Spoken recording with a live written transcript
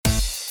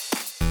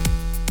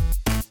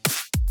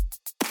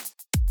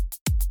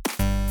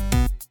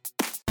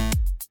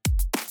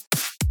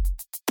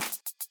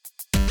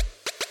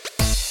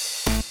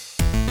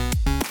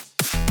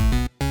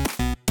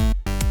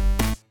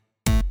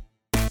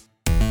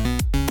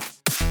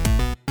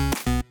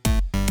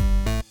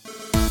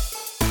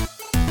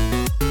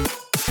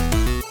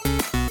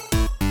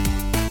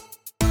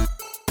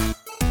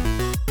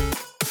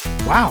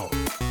Wow,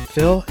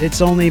 Phil,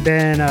 it's only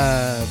been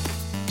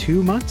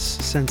 2 months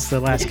since the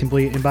last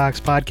Complete Inbox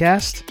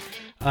podcast.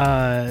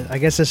 I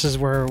guess this is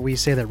where we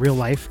say that real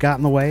life got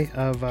in the way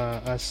of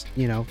us,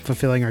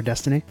 fulfilling our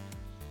destiny.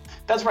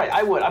 That's right.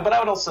 But I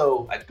would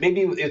also,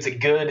 maybe it's a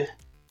good,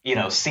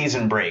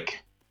 season break.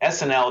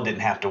 SNL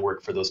didn't have to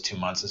work for those 2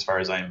 months, as far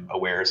as I'm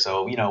aware.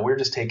 So, we're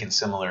just taking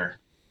similar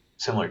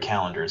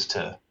calendars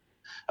to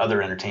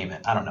other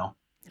entertainment. I don't know.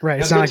 Right.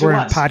 It's not like we're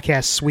in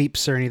podcast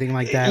sweeps or anything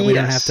like that. We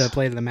don't have to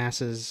play to the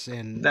masses.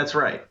 And that's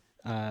right.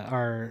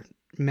 Our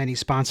many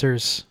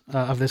sponsors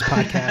of this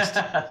podcast.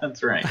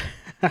 That's right.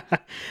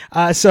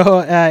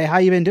 So how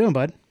you been doing,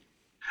 bud?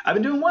 I've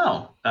been doing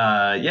well.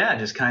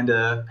 Just kind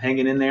of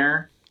hanging in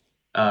there.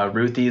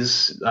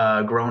 Ruthie's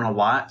grown a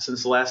lot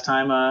since the last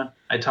time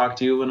I talked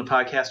to you on a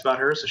podcast about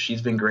her. So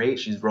she's been great.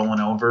 She's rolling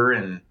over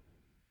and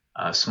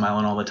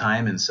smiling all the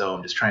time. And so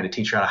I'm just trying to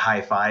teach her how to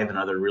high five and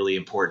other really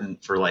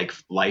important for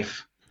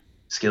life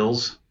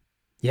skills.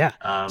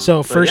 Yeah.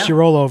 So first you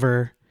roll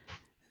over,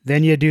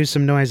 then you do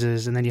some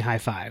noises, and then you high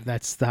five.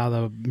 That's how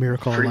the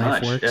miracle of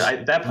life works.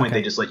 At that point,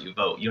 They just let you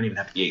vote. You don't even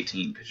have to be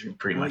 18 because you're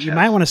pretty much. You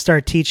might want to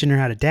start teaching her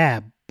how to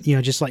dab.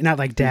 Just not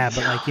like dab,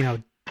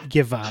 but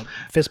give a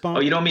fist bump.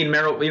 Oh, you don't mean You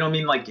don't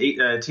mean like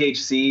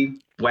THC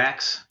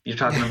wax? You're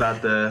talking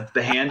about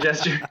the hand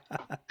gesture.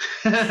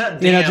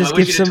 Damn, just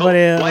give somebody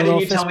a Why little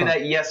didn't you tell me bump.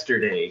 that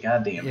yesterday?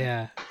 God damn it.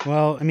 Yeah.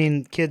 Well,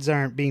 kids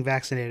aren't being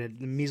vaccinated.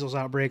 The measles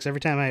outbreaks.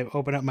 Every time I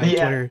open up my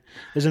Twitter,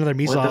 there's another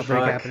measles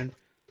outbreak happening.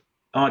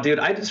 Oh, dude,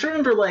 I just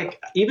remember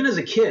even as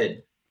a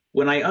kid,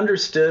 when I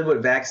understood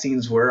what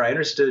vaccines were, I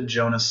understood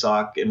Jonas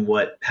Salk and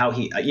how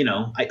he,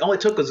 all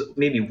it took was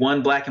maybe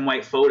one black and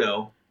white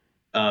photo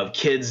of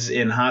kids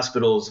in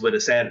hospitals with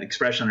a sad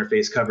expression on their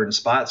face covered in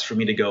spots for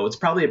me to go, it's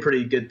probably a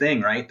pretty good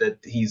thing, right? That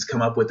he's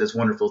come up with this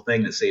wonderful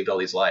thing that saved all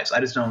these lives. I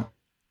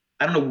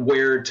don't know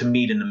where to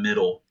meet in the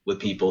middle with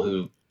people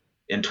who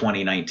in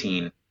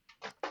 2019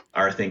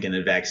 are thinking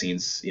that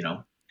vaccines,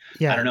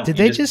 Yeah. I don't know. Did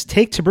they just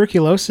take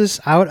tuberculosis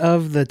out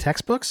of the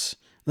textbooks?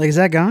 Is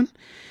that gone?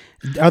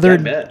 I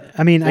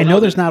know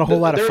there's not a whole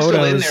lot of photos.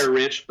 They're still in there,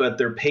 Rich, but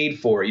they're paid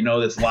for.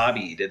 It's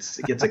lobbied. It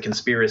gets a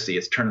conspiracy.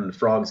 It's turning the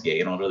frogs gay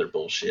and all that other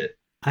bullshit.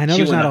 I know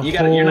there's not a whole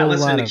lot. You're not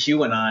listening to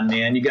QAnon,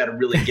 man. You got to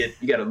really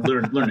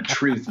learn the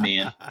truth,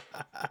 man.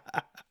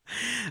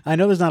 I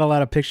know there's not a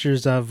lot of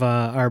pictures of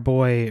our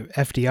boy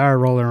FDR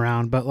rolling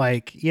around, but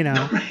right?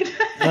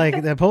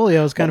 The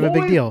polio is kind of a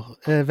big deal.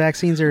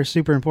 Vaccines are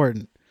super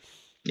important.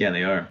 Yeah,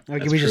 they are.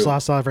 We just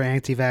lost all of our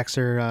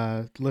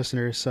anti-vaxxer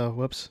listeners, so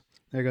whoops.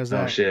 There goes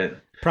that. Oh, shit.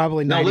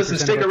 Probably 90%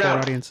 stick of our around.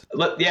 audience.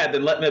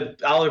 Then let me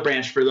olive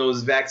branch for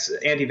those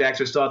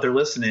anti-vaxxers still out there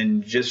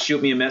listening. Just shoot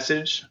me a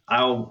message.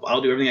 I'll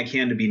do everything I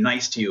can to be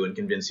nice to you and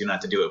convince you not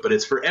to do it. But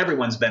it's for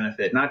everyone's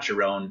benefit, not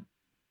your own.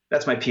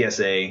 That's my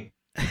PSA.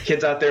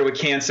 Kids out there with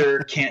cancer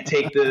can't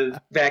take the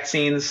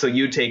vaccines, so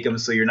you take them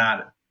so you're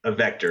not a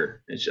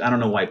vector. I don't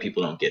know why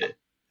people don't get it.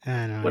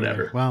 I know.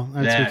 Whatever. Either. Well,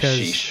 that's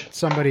because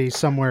somebody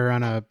somewhere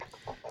on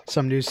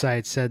some news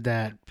site said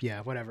that. Yeah,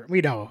 whatever.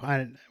 We know.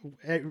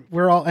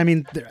 We're all.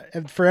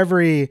 For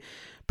every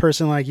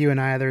person like you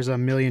and I, there's a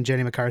million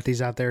Jenny McCarthy's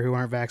out there who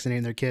aren't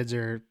vaccinating their kids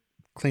or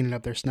cleaning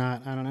up their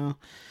snot. I don't know.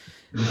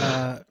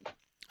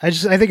 I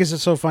think it's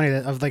just so funny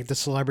that of the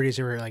celebrities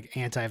who are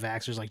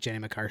anti-vaxxers, like Jenny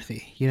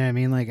McCarthy. You know what I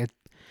mean?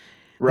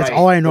 That's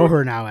all I know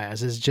her now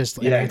as is just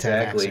an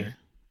anti-vaxxer.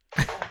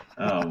 Exactly.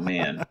 Oh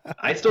man,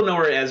 I still know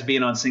her as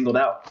being on Singled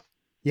Out.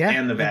 Yeah,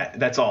 and the vat.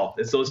 That's all.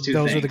 It's those two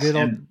things. Those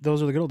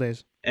are the good old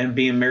days. And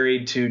being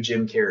married to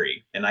Jim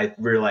Carrey, and I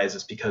realize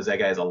it's because that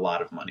guy has a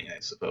lot of money,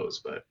 I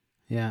suppose. But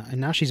yeah, and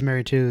now she's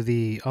married to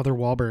the other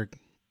Wahlberg.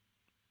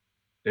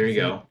 There you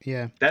go.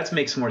 Yeah, that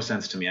makes more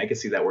sense to me. I can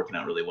see that working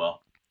out really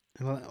well.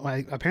 Well,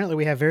 apparently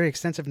we have very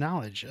extensive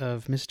knowledge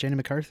of Miss Jenny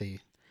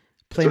McCarthy.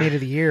 Playmate of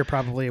the Year,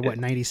 probably,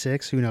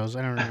 96? Who knows?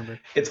 I don't remember.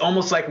 It's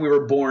almost like we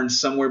were born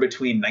somewhere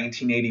between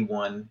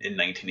 1981 and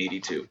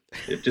 1982.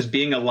 Just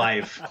being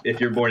alive, if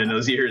you're born in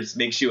those years,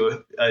 makes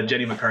you a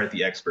Jenny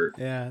McCarthy expert.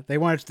 Yeah, they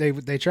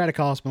try to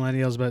call us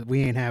millennials, but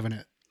we ain't having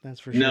it. That's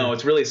for sure. No,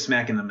 it's really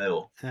smack in the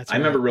middle. I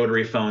remember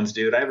rotary phones,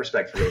 dude. I have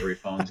respect for rotary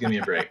phones. Give me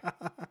a break.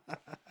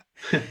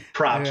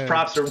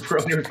 Props to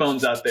rotary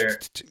phones out there.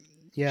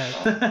 Yeah,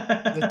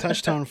 the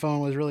touch tone phone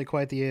was really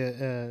quite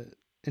the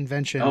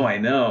invention. Oh, I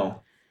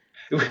know.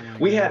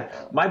 We had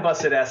my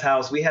busted ass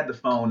house. We had the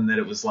phone that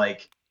it was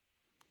it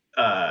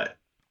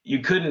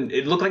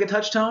looked like a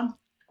touch tone,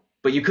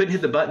 but you couldn't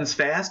hit the buttons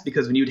fast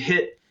because when you'd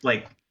hit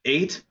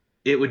 8,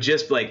 it would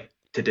just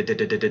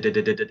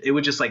it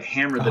would just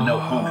hammer the note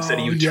home instead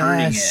of you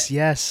turning it.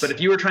 Yes. But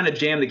if you were trying to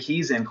jam the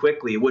keys in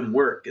quickly, it wouldn't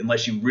work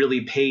unless you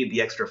really paid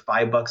the extra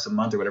 $5 a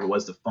month or whatever it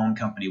was the phone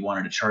company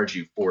wanted to charge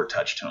you for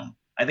touch tone.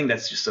 I think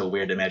that's just so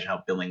weird to imagine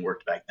how billing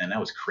worked back then. That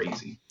was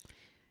crazy.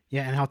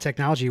 Yeah, and how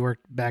technology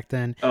worked back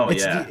then. Oh,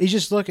 yeah. You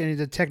just look, and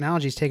the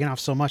technology's taken off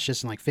so much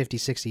just in 50,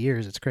 60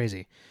 years. It's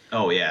crazy.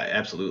 Oh, yeah,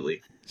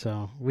 absolutely.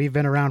 So we've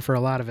been around for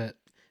a lot of it.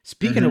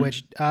 Speaking of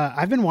which,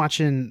 I've been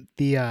watching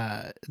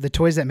the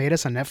Toys That Made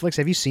Us on Netflix.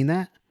 Have you seen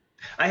that?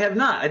 I have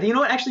not. You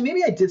know what? Actually,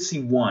 maybe I did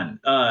see one.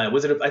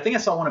 Was it? I think I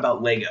saw one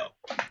about Lego.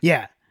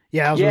 Yeah.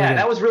 Yeah.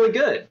 That was really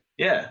good.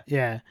 Yeah.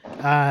 Yeah.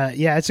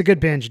 Yeah. It's a good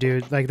binge,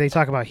 dude. Like they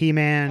talk about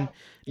He-Man,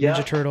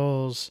 Ninja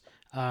Turtles,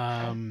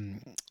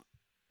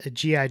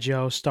 G.I.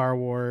 Joe, Star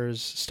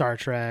Wars, Star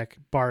Trek,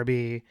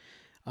 Barbie.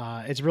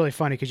 It's really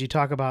funny because you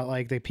talk about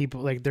like the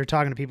people, like they're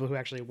talking to people who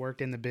actually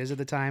worked in the biz at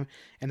the time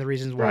and the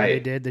reasons why they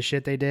did the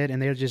shit they did.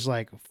 And they're just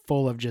like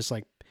full of just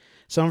like,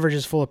 some of them are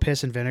just full of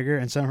piss and vinegar.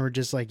 And some of them are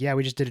just like, yeah,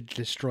 we just did it to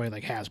destroy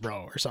like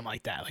Hasbro or something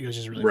like that. Like it was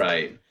just really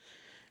funny.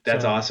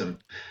 That's awesome.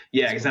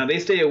 Yeah. Because now they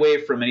stay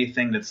away from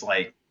anything that's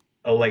like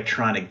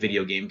electronic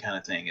video game kind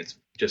of thing. It's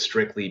just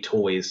strictly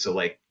toys. So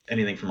like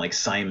anything from like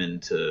Simon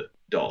to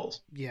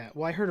dolls. Yeah.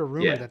 Well, I heard a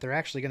rumor that they're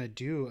actually going to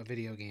do a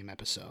video game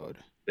episode.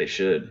 They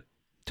should.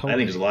 Totally. I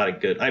think there's a lot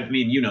of good. I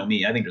mean, you know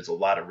me. I think there's a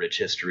lot of rich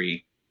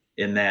history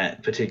in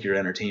that particular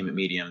entertainment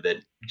medium that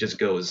just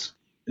goes.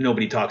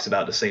 Nobody talks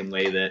about the same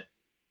way that,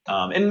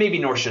 and maybe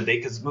nor should they,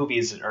 because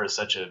movies are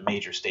such a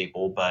major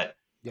staple. But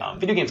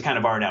video games kind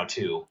of are now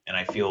too. And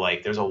I feel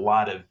like there's a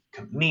lot of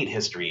neat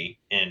history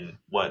in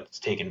what's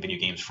taken video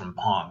games from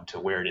Pong to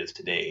where it is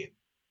today.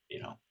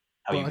 You know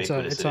how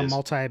ubiquitous it's a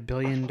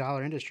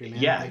multi-billion-dollar industry,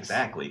 man. Yeah,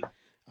 exactly.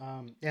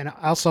 And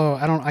also,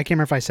 I can't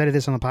remember if I said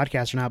this on the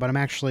podcast or not, but I'm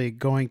actually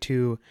going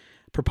to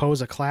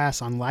propose a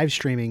class on live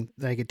streaming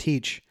that I could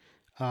teach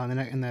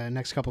in the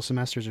next couple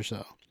semesters or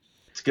so.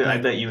 It's good. I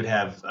bet you would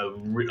have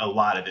a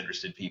lot of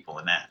interested people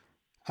in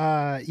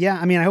that. Yeah.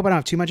 I mean, I hope I don't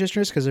have too much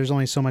interest because there's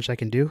only so much I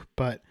can do,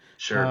 but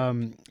sure.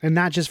 And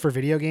not just for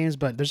video games,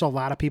 but there's a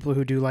lot of people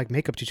who do like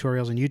makeup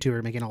tutorials on YouTube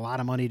are making a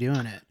lot of money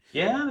doing it.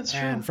 Yeah, that's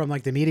true. And from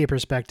like the media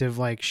perspective,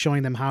 like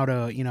showing them how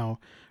to,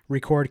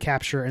 record,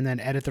 capture, and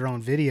then edit their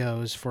own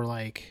videos for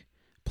like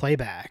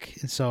playback.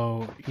 And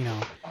so,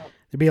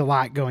 there'd be a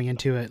lot going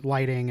into it,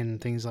 lighting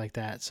and things like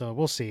that. So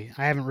we'll see.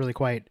 I haven't really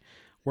quite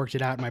worked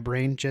it out in my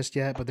brain just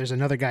yet, but there's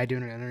another guy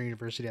doing it at our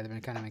university I've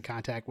been kind of in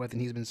contact with,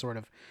 and he's been sort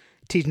of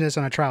teaching this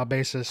on a trial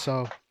basis.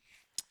 So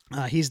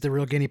he's the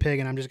real guinea pig,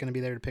 and I'm just going to be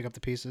there to pick up the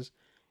pieces.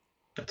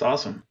 That's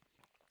awesome.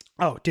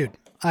 Oh, dude,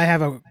 I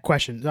have a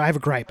question. I have a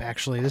gripe,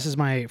 actually. This is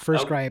my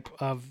first gripe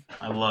of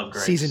I love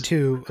gripes. Season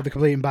 2 of the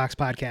Complete in Box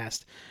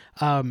podcast.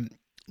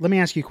 Let me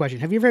ask you a question.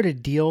 Have you ever had to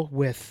deal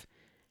with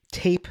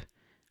tape,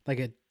 like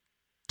a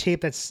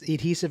tape that's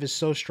adhesive is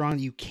so strong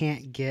that you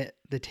can't get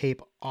the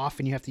tape off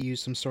and you have to use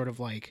some sort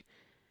of like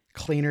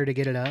cleaner to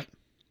get it up?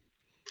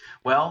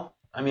 Well,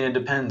 I mean, it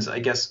depends. I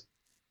guess,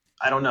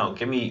 I don't know.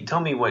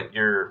 Tell me what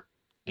you're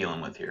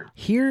dealing with here.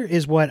 Here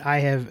is what I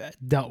have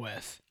dealt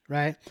with,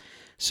 right?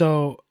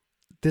 So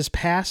this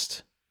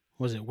past,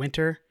 was it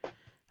winter?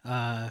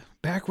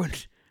 Back when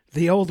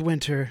the old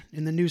winter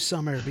and the new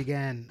summer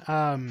began,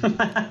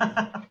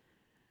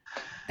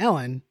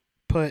 Ellen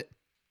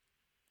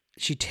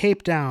she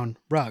taped down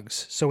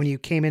rugs. So when you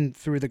came in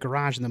through the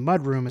garage in the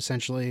mudroom,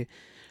 essentially,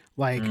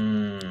 like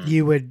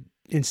you would,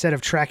 instead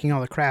of tracking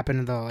all the crap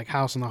into the like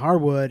house on the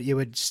hardwood, you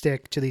would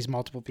stick to these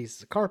multiple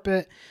pieces of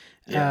carpet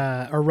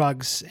or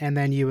rugs, and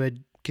then you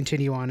would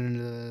continue on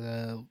into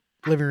the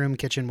living room,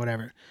 kitchen,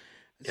 whatever.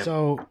 Yep.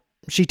 So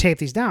she taped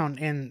these down,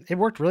 and it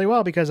worked really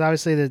well because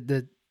obviously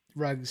the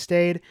rug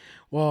stayed.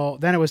 Well,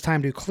 then it was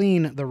time to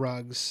clean the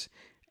rugs,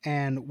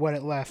 and what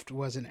it left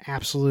was an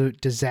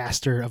absolute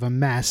disaster of a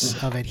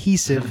mess of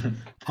adhesive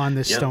on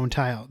this stone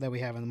tile that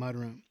we have in the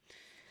mudroom.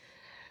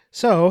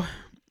 So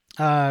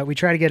we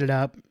tried to get it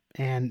up,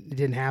 and it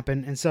didn't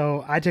happen. And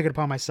so I took it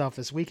upon myself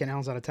this weekend.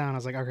 Ellen's out of town. I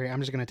was like, okay, I'm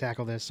just going to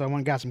tackle this. So I went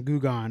and got some Goo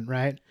Gone,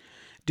 right?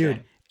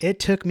 Dude, It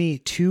took me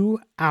 2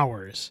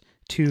 hours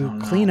to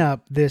clean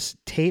up this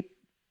tape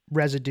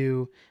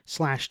residue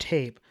 /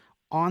 tape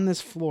on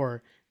this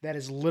floor that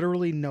is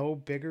literally no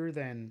bigger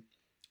than,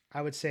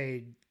 I would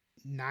say,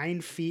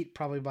 9 feet,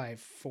 probably by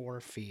 4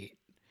 feet.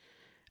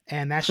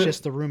 And that's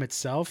just the room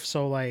itself.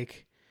 So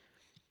like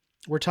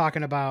we're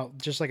talking about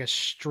just like a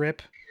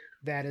strip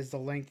that is the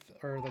length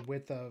or the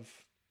width of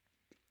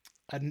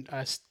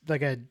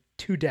like a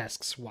 2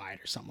 desks wide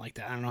or something like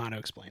that. I don't know how to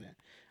explain it.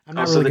 I'm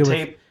not really good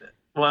tape.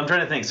 Well, I'm trying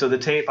to think. So the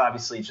tape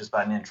obviously is just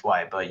about an inch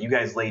wide, but you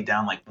guys laid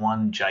down like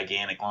one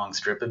gigantic long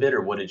strip of it,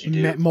 or what did you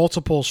do?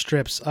 Multiple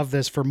strips of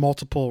this for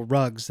multiple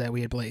rugs that we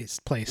had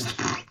placed.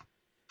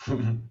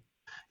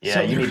 Yeah,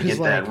 so you need to get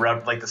that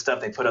like the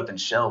stuff they put up in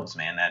shelves,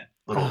 man. That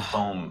little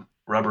foam,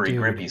 rubbery,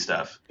 grippy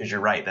stuff. Because you're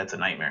right, that's a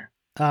nightmare.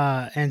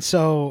 And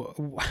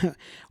so,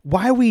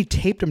 why we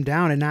taped them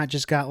down and not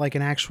just got like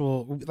an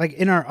actual, like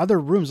in our other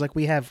rooms, like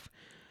we have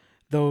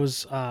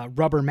those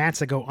rubber mats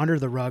that go under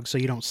the rug so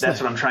you don't slip.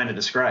 That's what I'm trying to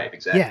describe.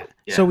 Exactly.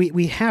 Yeah. So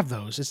we have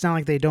those. It's not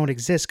like they don't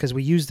exist because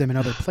we use them in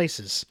other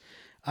places.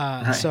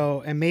 Right.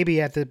 So, and maybe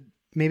it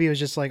was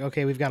just like,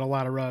 okay, we've got a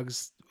lot of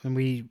rugs and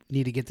we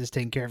need to get this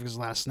taken care of because there's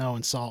a lot of snow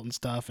and salt and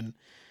stuff. And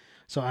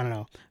so I don't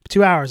know,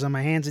 2 hours on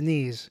my hands and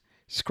knees,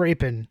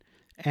 scraping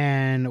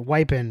and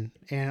wiping,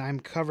 and I'm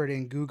covered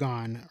in Goo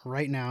Gone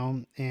right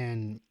now,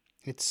 and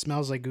it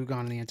smells like Goo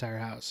Gone in the entire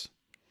house.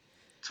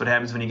 That's what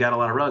happens when you got a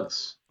lot of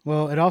rugs.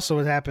 Well, it also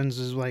what happens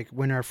is like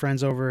when our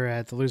friends over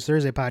at the Loose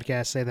Thursday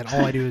podcast say that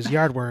all I do is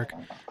yard work.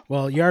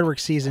 Well, yard work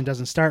season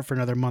doesn't start for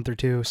another month or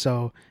two,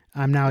 so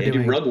I'm now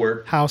doing rug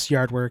work, house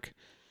yard work,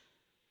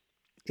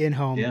 in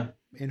home work,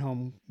 in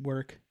home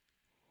work.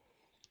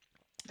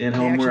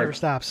 Never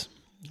stops.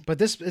 But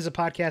this is a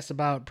podcast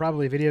about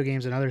probably video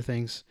games and other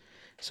things.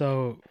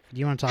 So, do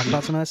you want to talk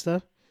about some of that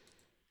stuff?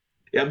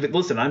 Yeah, but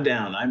listen, I'm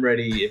down. I'm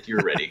ready if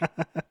you're ready.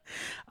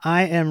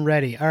 I am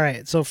ready. All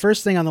right. So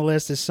first thing on the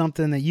list is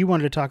something that you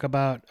wanted to talk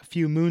about a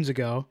few moons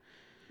ago.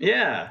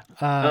 Yeah.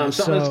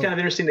 Something that's kind of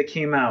interesting that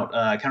came out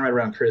kind of right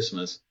around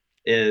Christmas.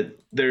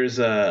 There's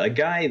a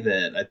guy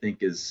that I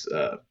think is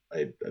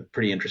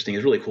pretty interesting.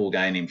 He's a really cool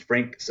guy named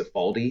Frank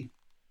Cifaldi.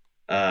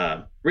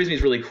 The reason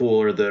he's really cool,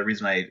 or the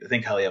reason I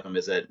think highly of him,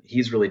 is that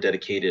he's really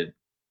dedicated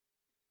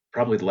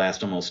probably the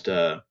last almost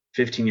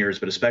 15 years,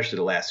 but especially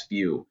the last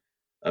few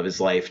of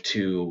his life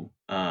to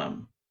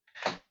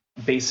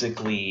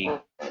basically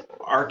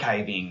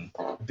archiving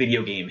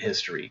video game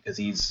history, because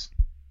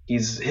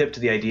he's hip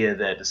to the idea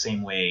that the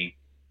same way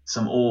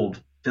some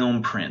old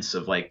film prints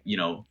of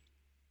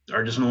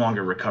are just no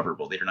longer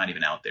recoverable, they're not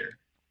even out there,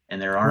 and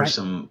there are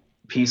some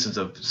pieces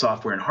of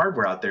software and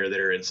hardware out there that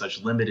are in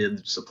such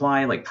limited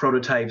supply, like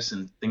prototypes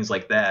and things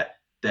like that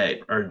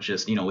are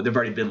just they've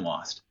already been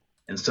lost.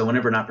 And so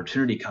whenever an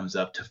opportunity comes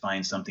up to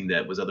find something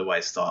that was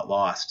otherwise thought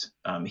lost,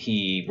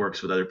 he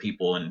works with other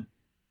people and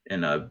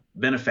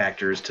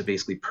benefactors to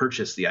basically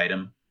purchase the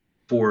item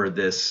for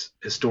this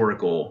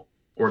historical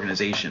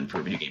organization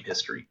for video game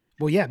history.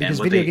 Well, yeah, because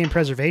video game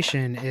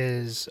preservation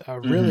is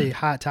a really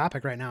hot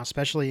topic right now,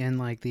 especially in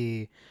like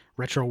the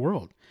retro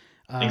world.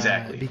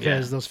 Exactly.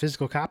 Because those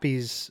physical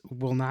copies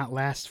will not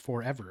last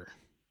forever.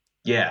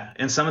 Yeah,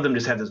 and some of them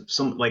just have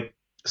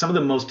some of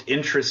the most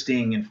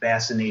interesting and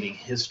fascinating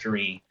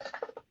history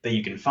that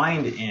you can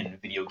find in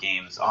video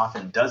games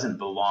often doesn't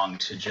belong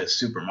to just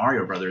Super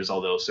Mario Brothers,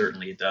 although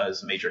certainly it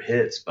does major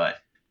hits, but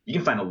you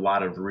can find a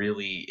lot of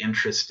really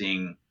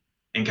interesting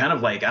and kind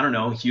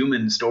of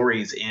human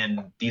stories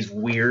in these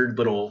weird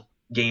little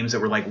games that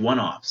were like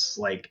one-offs,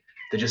 like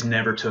that just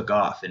never took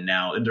off. And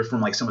now they're from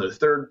like some of the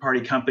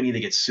third-party company that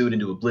gets sued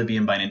into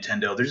oblivion by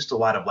Nintendo. There's just a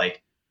lot of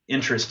like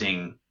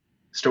interesting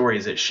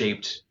stories that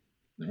shaped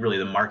really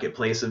the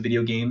marketplace of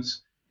video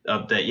games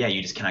that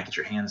you just cannot get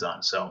your hands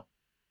on. So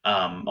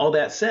all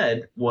that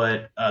said,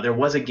 there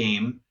was a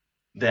game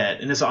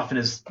that, and this often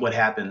is what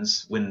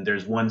happens when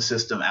there's one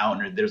system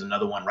out and there's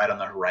another one right on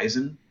the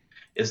horizon,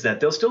 is that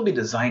they'll still be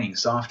designing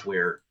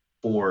software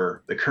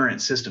for the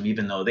current system,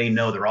 even though they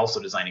know they're also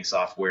designing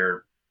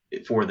software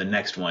for the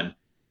next one.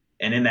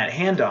 And in that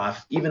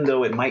handoff, even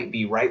though it might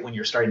be right when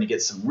you're starting to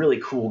get some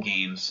really cool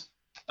games,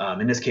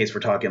 in this case,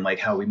 we're talking like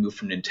how we moved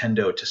from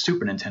Nintendo to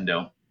Super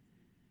Nintendo,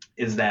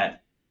 is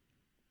that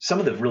some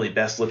of the really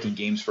best looking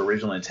games for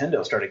original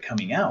Nintendo started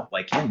coming out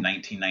like in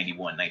 1991,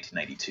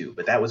 1992.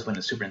 But that was when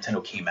the Super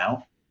Nintendo came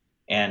out.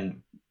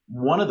 And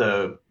one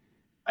of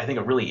I think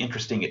a really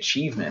interesting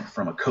achievement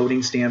from a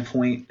coding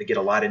standpoint, they get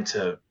a lot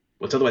into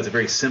what's otherwise a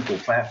very simple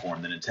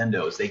platform, the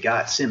Nintendo, is they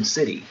got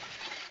SimCity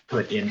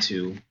put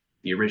into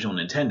the original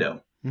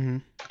Nintendo. Mm-hmm.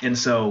 And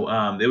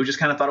so they just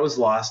kind of thought it was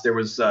lost. There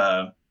was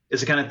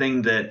it's the kind of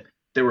thing that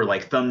there were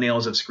like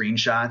thumbnails of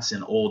screenshots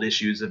in old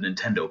issues of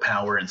Nintendo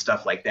Power and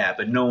stuff like that,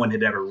 but no one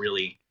had ever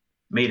really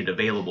made it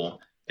available.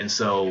 And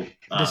so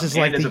this is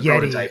like the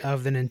Yeti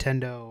of the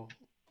Nintendo.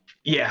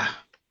 Yeah,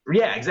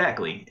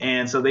 exactly.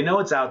 And so they know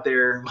it's out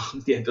there.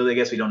 I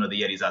guess we don't know the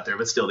Yeti's out there,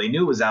 but still they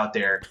knew it was out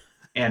there.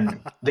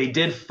 And they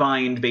did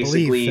find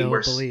basically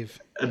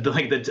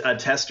a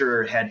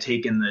tester had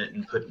taken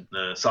and put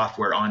the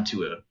software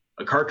onto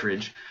a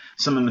cartridge.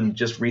 Someone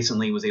just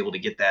recently was able to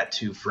get that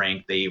to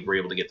Frank. They were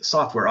able to get the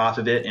software off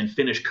of it and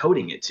finish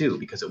coding it too,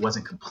 because it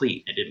wasn't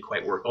complete. It didn't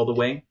quite work all the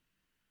way.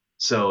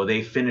 So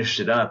they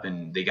finished it up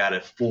and they got a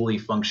fully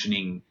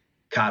functioning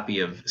copy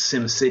of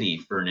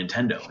SimCity for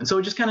Nintendo. And so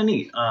it's just kind of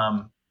neat.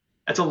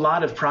 That's a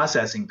lot of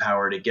processing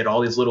power to get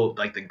all these little,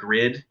 like the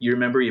grid. You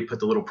remember you put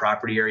the little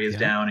property areas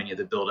down and you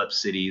have to build up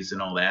cities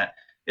and all that.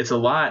 It's a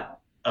lot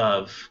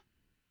of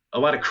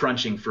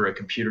crunching for a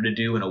computer to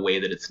do in a way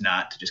that it's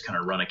not to just kind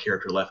of run a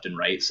character left and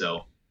right.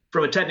 So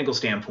from a technical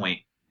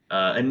standpoint,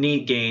 a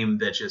neat game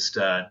that just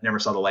never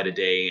saw the light of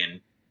day. And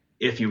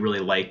if you really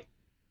like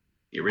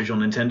the original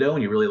Nintendo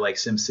and you really like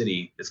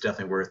SimCity, it's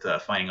definitely worth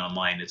finding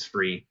online. It's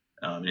free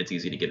and it's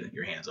easy to get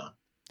your hands on.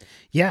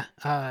 Yeah,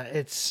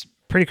 it's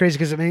pretty crazy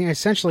because I mean,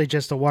 essentially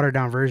just a watered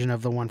down version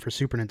of the one for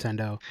Super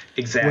Nintendo.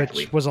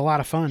 Exactly. Which was a lot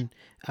of fun.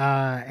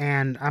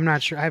 And I'm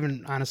not sure, I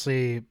haven't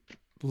honestly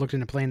looked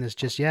into playing this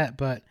just yet,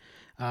 but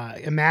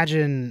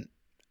imagine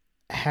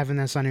having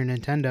this on your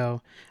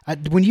Nintendo.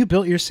 When you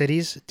built your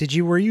cities,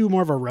 were you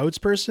more of a roads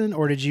person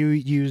or did you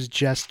use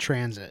just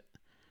transit?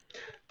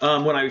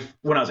 When I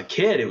was a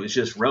kid, it was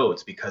just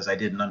roads because I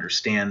didn't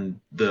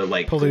understand the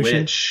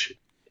pollution. Glitch.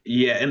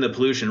 Yeah, and the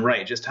pollution,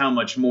 right? Just how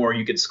much more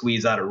you could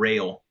squeeze out a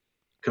rail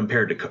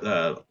compared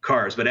to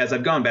cars. But as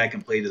I've gone back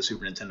and played the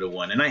Super Nintendo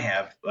one, and I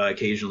have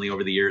occasionally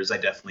over the years, I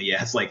definitely,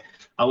 it's like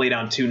I'll lay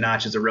down 2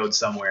 notches of road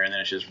somewhere and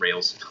then it's just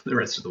rails the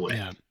rest of the way.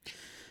 Yeah.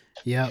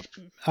 Yep.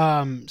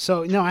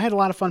 So no, I had a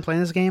lot of fun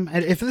playing this game.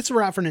 If this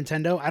were out for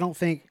Nintendo, I don't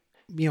think,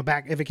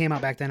 back if it came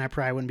out back then, I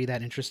probably wouldn't be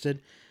that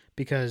interested,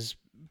 because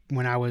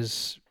when I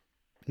was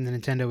in the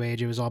Nintendo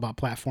age, it was all about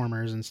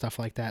platformers and stuff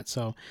like that.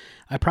 So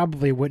I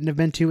probably wouldn't have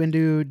been too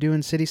into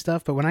doing city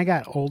stuff. But when I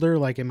got older,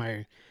 like in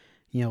my,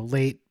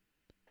 late,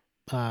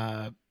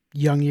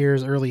 young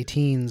years, early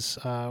teens,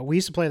 we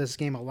used to play this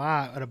game a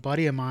lot at a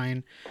buddy of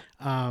mine,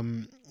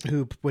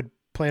 who would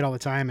play it all the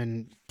time,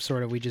 and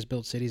sort of we just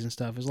built cities and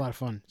stuff. It was a lot of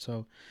fun.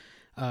 So,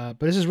 but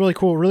this is really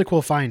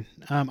cool find.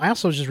 I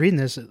also was just reading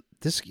this.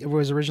 This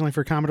was originally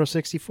for Commodore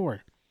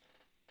 64.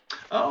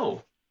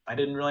 Oh, I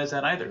didn't realize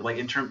that either. Like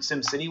in terms,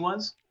 SimCity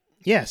was.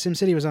 Yeah,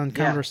 SimCity was on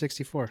Commodore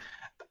 64.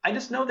 I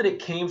just know that it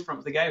came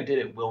from the guy who did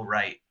it, Will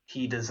Wright.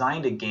 He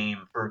designed a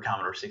game for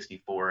Commodore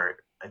 64.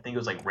 I think it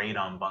was like Raid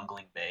on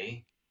Bungling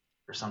Bay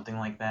or something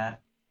like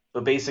that.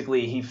 But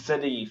basically, he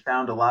said he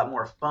found a lot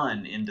more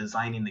fun in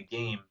designing the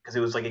game, because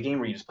it was like a game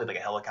where you just played like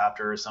a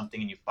helicopter or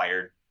something and you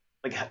fired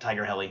like a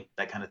Tiger Heli,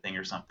 that kind of thing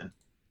or something.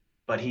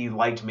 But he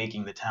liked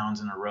making the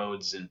towns and the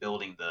roads and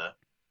building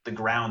the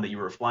ground that you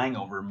were flying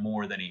over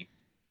more than he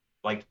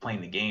liked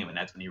playing the game. And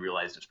that's when he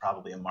realized there's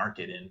probably a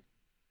market in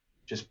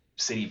just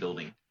city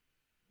building,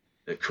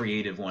 a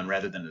creative one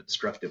rather than a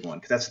destructive one.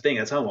 Because that's the thing,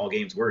 that's how all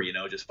games were,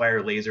 just fire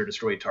a laser,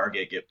 destroy a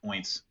target, get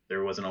points.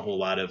 There wasn't a whole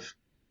lot of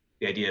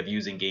the idea of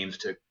using games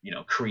to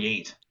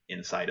create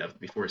inside of.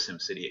 Before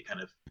SimCity, it kind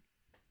of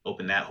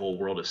opened that whole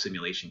world of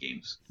simulation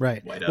games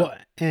right wide up. Well,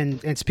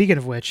 and speaking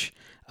of which,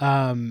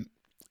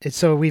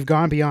 so we've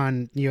gone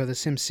beyond the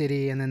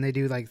SimCity, and then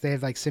they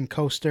have like Sim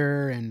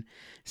Coaster and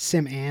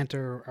Sim Ant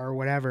or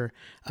whatever,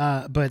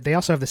 but they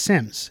also have the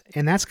Sims,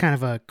 and that's kind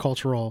of a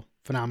cultural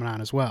phenomenon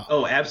as well.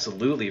 Oh,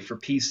 absolutely. For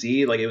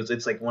PC, like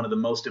it's like one of the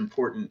most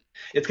important.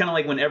 It's kind of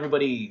like when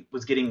everybody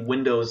was getting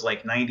Windows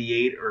like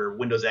 98 or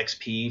Windows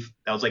XP.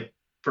 That was like,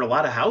 for a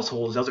lot of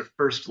households, that was their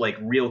first like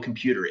real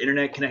computer,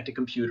 internet connected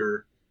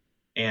computer,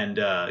 and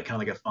kind of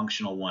like a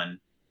functional one.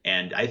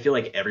 And I feel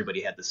like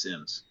everybody had the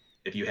Sims.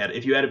 If you had a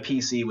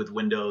PC with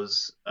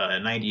Windows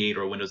 98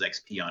 or Windows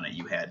XP on it,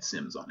 you had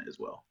Sims on it as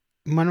well.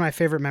 One of my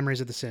favorite memories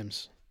of the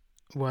Sims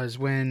was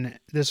when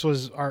this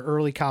was our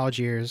early college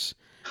years,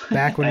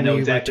 back when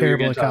we were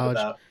terrible at college.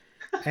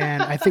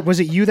 And I think, was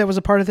it you that was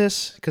a part of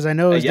this? Because I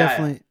know it was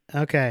definitely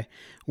okay.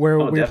 Where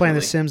we were playing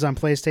The Sims on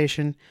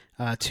PlayStation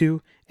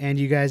 2, and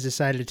you guys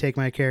decided to take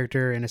my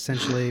character and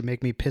essentially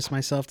make me piss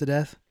myself to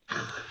death.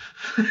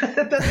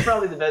 That's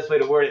probably the best way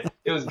to word it.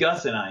 It was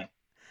Gus and I.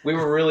 We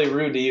were really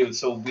rude to you,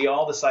 so we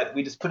all decided,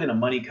 we just put in a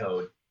money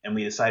code, and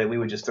we decided we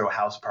would just throw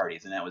house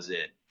parties, and that was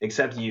it.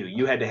 Except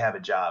you had to have a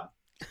job.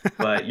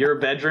 But your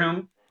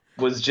bedroom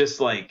was just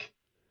like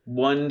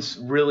one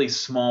really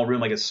small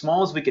room, like as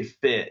small as we could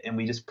fit, and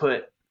we just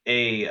put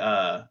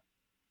a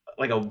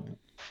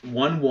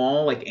one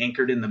wall like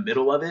anchored in the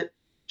middle of it,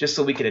 just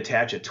so we could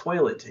attach a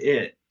toilet to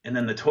it, and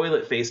then the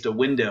toilet faced a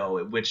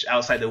window, which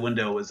outside the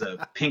window was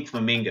a pink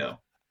flamingo.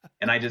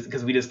 And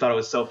because we just thought it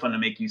was so fun to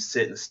make you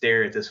sit and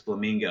stare at this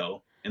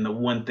flamingo, and the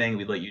one thing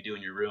we'd let you do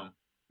in your room.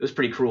 It was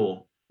pretty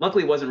cruel.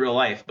 Luckily, it wasn't real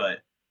life, but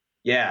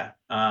yeah,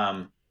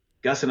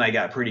 Gus and I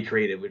got pretty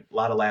creative. A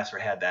lot of laughs were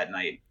had that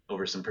night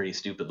over some pretty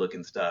stupid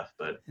looking stuff,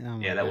 but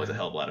that was a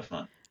hell of a lot of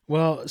fun.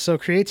 Well, so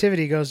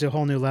creativity goes to a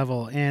whole new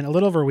level. And a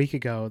little over a week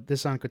ago,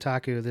 this on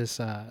Kotaku, this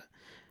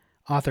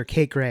author,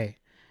 Kate Gray,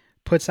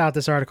 puts out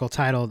this article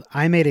titled,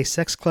 "I made a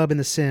sex club in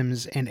The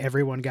Sims and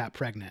everyone got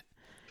pregnant."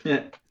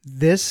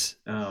 This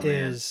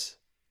is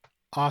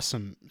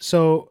awesome.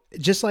 So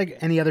just like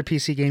any other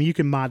PC game, you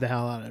can mod the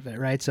hell out of it,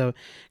 right? So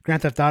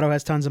Grand Theft Auto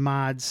has tons of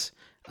mods.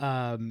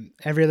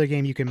 Every other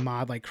game you can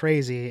mod like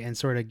crazy and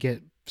sort of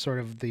get sort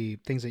of the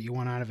things that you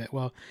want out of it.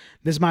 Well,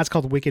 this mod's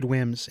called Wicked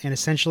Whims, and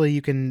essentially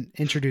you can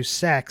introduce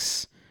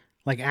sex,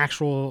 like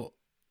actual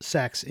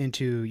sex,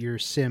 into your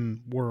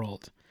sim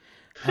world.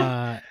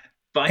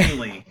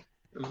 Finally,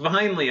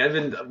 I've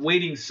been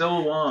waiting so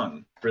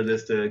long for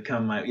this to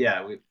come out.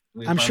 Yeah,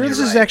 I'm sure this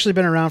has actually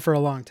been around for a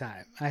long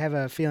time. I have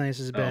a feeling this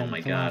has been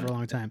around for a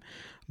long time.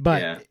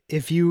 But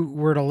if you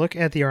were to look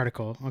at the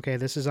article, okay,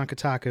 this is on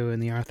Kotaku,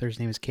 and the author's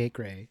name is Kate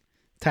Gray.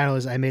 Title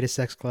is "I made a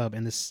sex club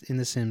in The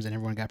Sims and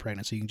everyone got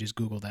pregnant," so you can just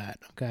Google that,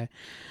 okay?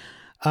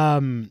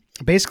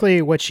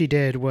 Basically, what she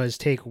did was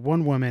take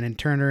one woman and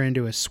turn her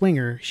into a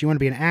swinger. She wanted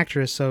to be an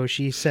actress, so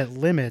she set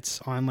limits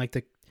on like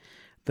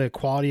the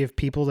quality of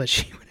people that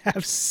she would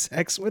have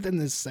sex with in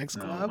this sex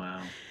club. Oh,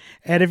 wow.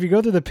 And if you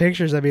go through the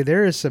pictures, I mean,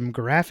 there is some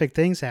graphic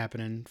things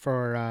happening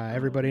for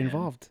everybody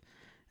involved,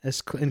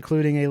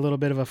 including a little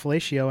bit of a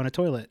fellatio and a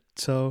toilet.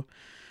 So,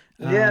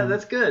 yeah,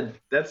 that's good.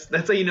 That's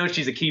how you know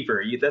she's a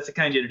keeper. That's the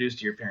kind you introduce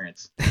to your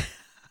parents.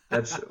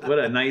 That's what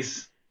a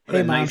nice.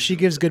 Hey, Mom, she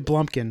gives good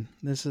Blumpkin.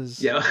 This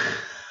is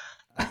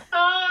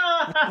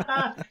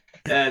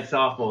That's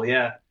awful.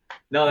 Yeah,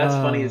 no, that's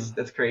funny.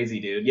 That's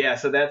crazy, dude. Yeah,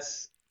 so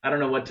I don't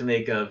know what to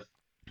make of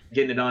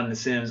getting it on The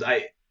Sims.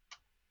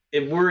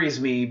 It worries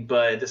me,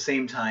 but at the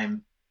same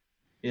time,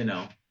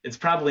 it's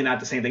probably not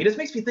the same thing. It just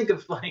makes me think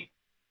of like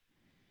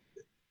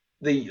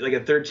like a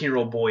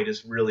 13-year-old boy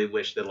just really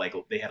wished that like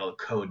they had a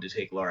code to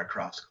take Lara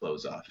Croft's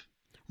clothes off.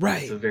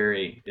 Right.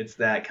 It's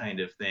that kind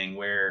of thing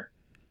where,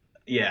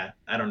 yeah,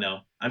 I don't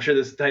know. I'm sure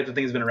this type of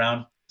thing has been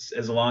around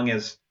as long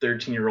as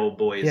 13-year-old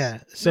boys. Yeah.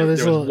 So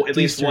there was at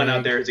least one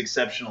out there who's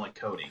exceptional at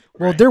coding.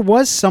 Well, right? There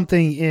was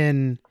something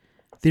in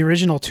the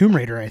original Tomb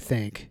Raider, I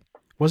think.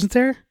 Wasn't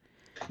there?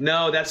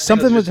 No, that's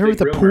something with her with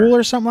a pool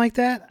or something like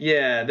that.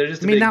 Yeah, there's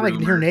just. I mean, not like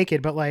her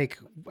naked, but like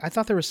I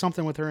thought there was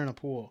something with her in a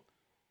pool.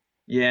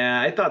 Yeah,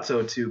 I thought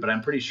so too, but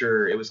I'm pretty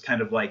sure it was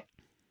kind of like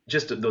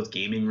just those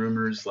gaming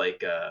rumors.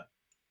 Like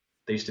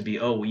they used to be,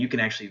 oh, well, you can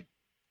actually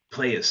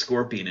play as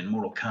Scorpion in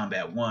Mortal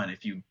Kombat 1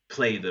 if you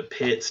play the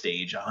pit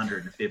stage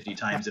 150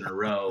 times in a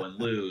row and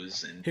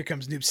lose. And here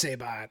comes Noob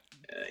Saibot.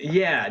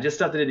 Yeah, just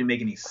stuff that didn't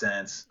make any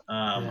sense.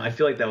 I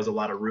feel like that was a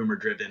lot of rumor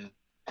driven.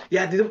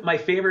 Yeah, my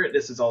favorite.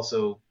 This is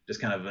also just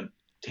kind of a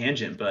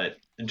tangent, but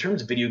in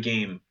terms of video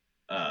game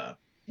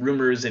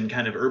rumors and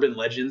kind of urban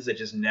legends that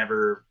just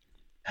never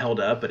held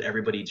up, but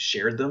everybody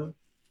shared them.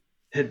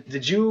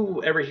 Did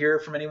you ever hear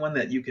from anyone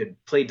that you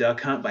could play Duck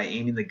Hunt by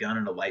aiming the gun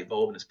at a light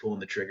bulb and just pulling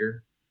the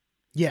trigger?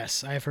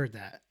 Yes, I've heard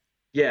that.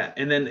 Yeah,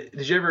 and then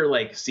did you ever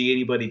like see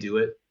anybody do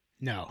it?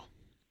 No.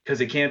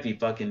 Because it can't be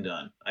fucking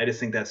done. I just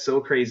think that's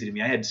so crazy to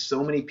me. I had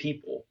so many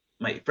people,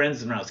 my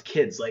friends when I was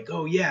kids, like,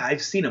 oh yeah,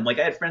 I've seen them. Like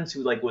I had friends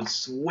who like would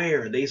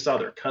swear they saw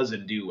their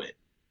cousin do it.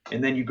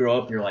 And then you grow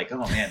up and you're like,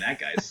 oh man, that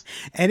guy's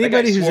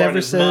anybody who's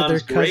ever said their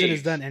cousin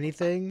has done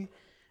anything.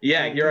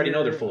 Yeah, you already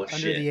know they're full of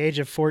shit. Under the age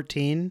of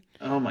 14.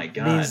 Oh my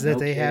god. Means that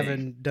they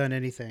haven't done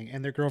anything.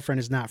 And their girlfriend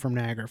is not from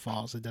Niagara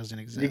Falls. It doesn't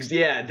exist.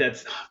 Yeah,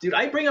 dude,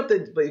 I bring up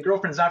the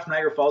girlfriend's not from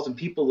Niagara Falls and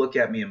people look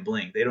at me and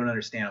blink. They don't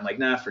understand. I'm like,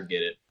 nah,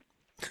 forget it.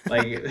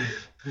 Like,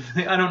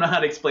 I don't know how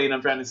to explain.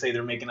 I'm trying to say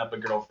they're making up a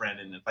girlfriend.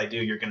 And if I do,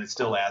 you're going to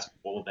still ask,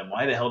 well, then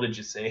why the hell did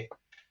you say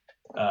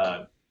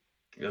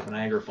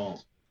Niagara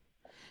Falls?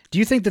 Do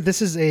you think that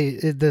this is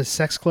the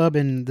sex club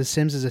in The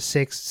Sims is a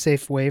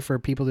safe way for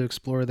people to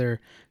explore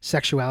their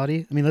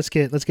sexuality? I mean, let's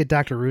get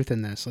Dr. Ruth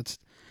in this.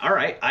 All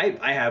right,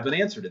 I have an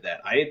answer to that.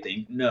 I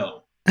think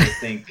no. I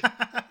think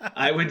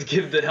I would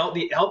give the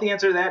healthy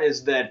answer to that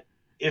is that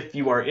if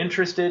you are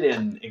interested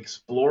in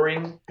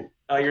exploring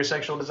your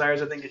sexual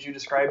desires, I think as you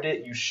described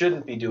it, you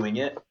shouldn't be doing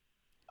it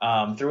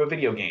through a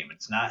video game.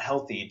 It's not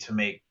healthy to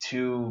make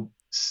two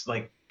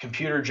like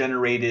computer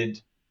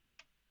generated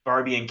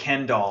Barbie and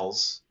Ken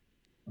dolls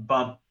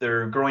bump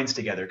their groins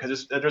together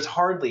because there's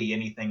hardly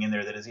anything in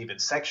there that is even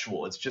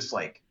sexual. It's just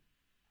like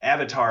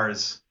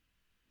avatars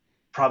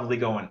probably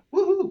going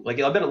woohoo.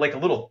 Like I bet like a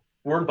little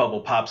word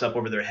bubble pops up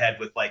over their head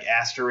with like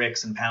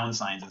asterisks and pound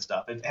signs and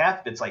stuff.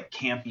 Half of it's like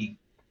campy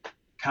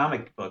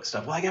comic book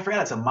stuff. Well, I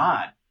forgot it's a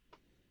mod.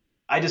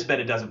 I just bet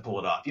it doesn't pull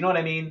it off. You know what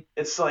I mean?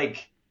 It's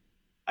like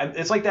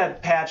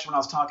that patch when I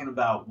was talking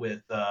about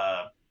with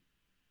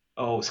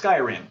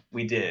Skyrim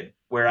we did.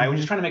 Where I was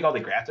just trying to make all the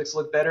graphics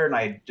look better, and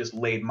I just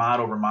laid mod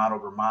over mod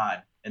over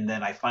mod, and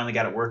then I finally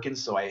got it working,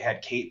 so I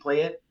had Kate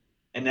play it,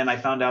 and then I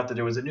found out that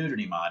there was a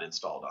nudity mod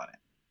installed on it,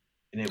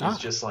 and it was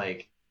just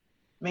like,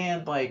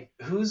 man, like,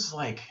 who's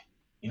like,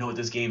 you know what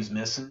this game's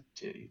missing?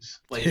 Titties.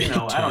 Like, you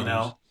know, I don't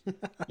know.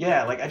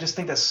 Yeah, like, I just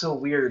think that's so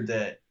weird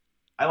that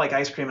I like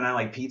ice cream and I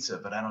like pizza,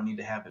 but I don't need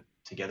to have it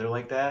together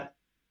like that.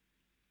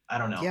 I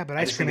don't know. Yeah, but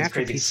ice cream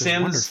after pizza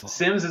is wonderful.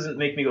 Sims doesn't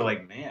make me go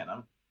like, man,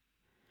 I'm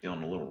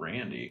feeling a little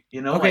randy,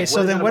 you know. Okay, like,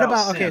 so then what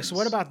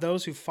about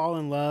those who fall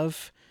in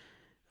love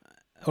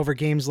over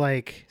games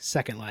like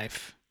Second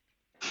Life?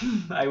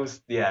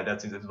 That's what you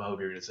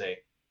were gonna say.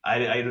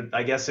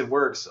 I guess it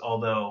works,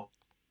 although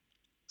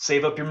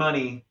save up your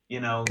money,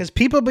 you know. Because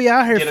people be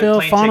out here, Phil,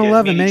 falling in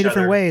love in many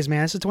different ways,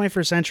 man. It's the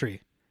 21st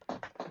century.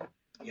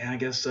 Yeah, I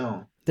guess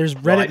so. There's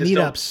Reddit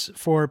meetups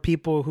for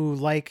people who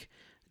like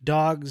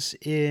dogs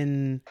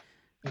in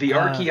the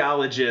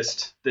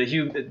archaeologist,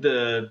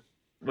 humanism.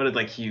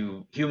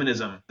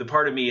 The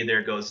part of me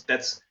there goes,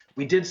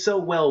 we did so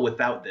well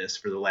without this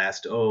for the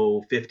last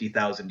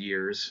 50,000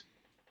 years.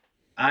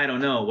 I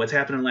don't know what's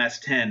happened in the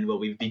last 10, but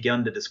we've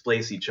begun to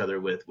displace each other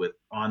with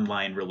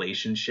online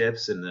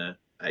relationships and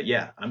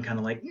I'm kind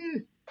of like,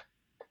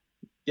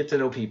 get to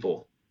know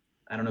people.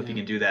 I don't know if you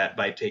can do that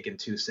by taking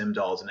two sim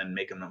dolls and then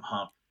making them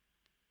hump.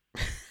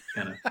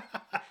 Kind of.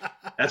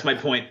 That's my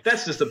point.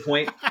 That's just the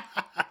point.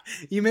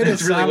 You made it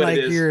sound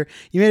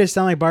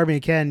like Barbie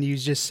and Ken. You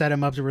just set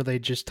them up to where they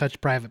just touch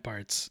private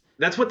parts.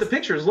 That's what the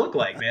pictures look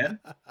like, man.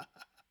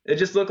 It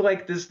just look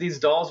like these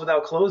dolls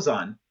without clothes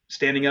on,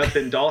 standing up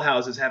in doll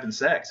houses having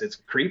sex. It's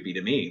creepy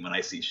to me when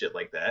I see shit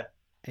like that.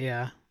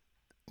 Yeah.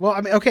 Well,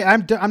 I mean, okay,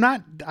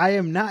 I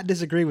am not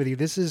disagreeing with you.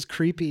 This is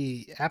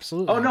creepy,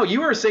 absolutely. Oh no,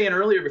 you were saying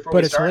earlier before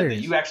we started that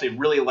you actually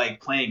really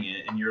like playing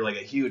it, and you're like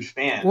a huge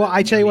fan. Well,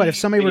 I tell you what, if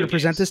somebody were to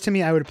present this to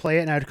me, I would play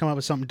it, and I would come up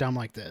with something dumb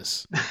like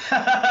this.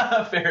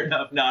 Fair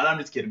enough. No, I'm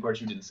just kidding. Of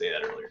course, you didn't say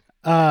that earlier.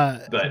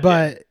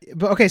 But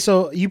okay,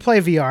 so you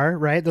play VR,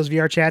 right? Those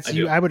VR chats.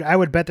 I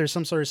would bet there's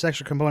some sort of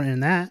sexual component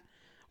in that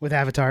with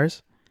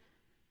avatars.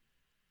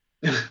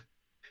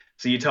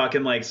 So you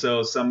talking like,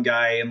 so some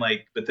guy in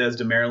like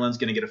Bethesda, Maryland's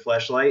going to get a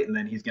fleshlight, and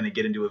then he's going to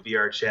get into a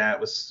VR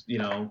chat with,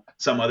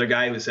 some other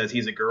guy who says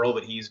he's a girl,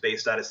 but he's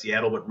based out of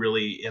Seattle, but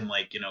really in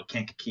like,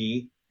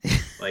 Kankakee.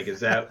 Like, is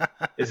that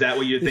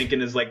what you're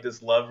thinking is like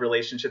this love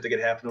relationship that could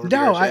happen over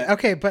VR chat?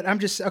 Okay, but I'm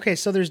just, okay,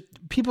 so there's,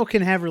 people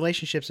can have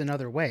relationships in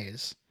other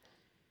ways.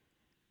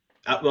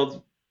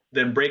 Well,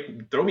 then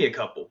throw me a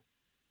couple.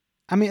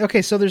 I mean,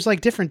 okay, so there's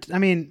like different,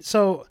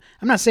 so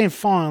I'm not saying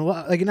fall in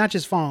love, like not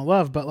just fall in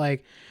love, but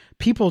like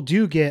people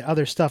do get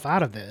other stuff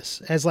out of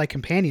this as like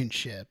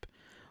companionship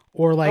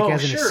or like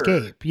as an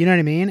escape, you know what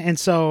I mean? And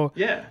so,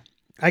 yeah,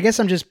 I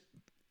guess I'm just,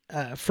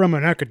 from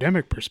an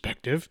academic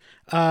perspective,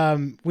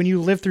 when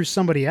you live through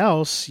somebody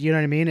else, you know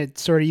what I mean?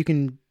 It's sort of, you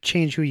can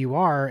change who you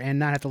are and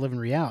not have to live in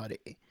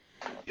reality.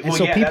 And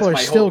so people are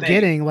still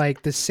getting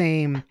like the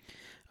same,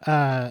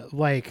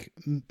 like,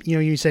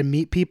 you said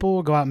meet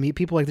people, go out and meet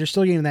people. Like they're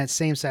still getting that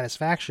same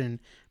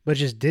satisfaction, but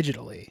just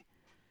digitally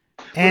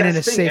and in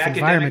a safe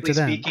environment to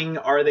them. Speaking,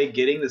 are they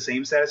getting the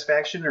same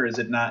satisfaction, or is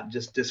it not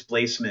just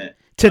displacement?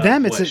 To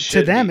them,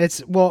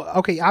 it's well,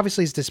 okay,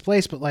 obviously it's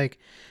displaced, but like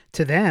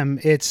to them,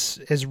 it's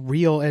as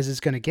real as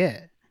it's going to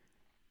get.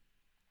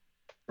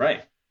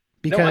 Right.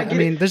 Because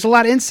there's a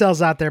lot of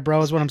incels out there,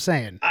 bro, is what I'm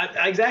saying.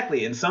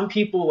 Exactly. And some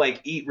people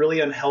like eat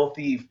really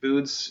unhealthy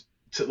foods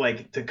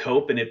to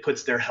cope, and it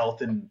puts their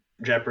health in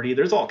jeopardy.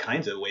 There's all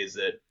kinds of ways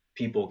that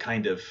people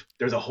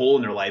there's a hole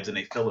in their lives and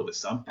they fill it with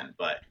something.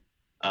 But,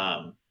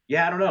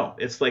 yeah, I don't know.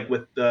 It's like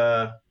with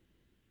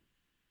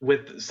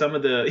some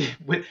of the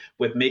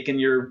with making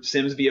your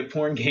Sims be a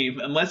porn game,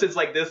 unless it's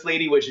like this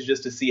lady, which is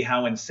just to see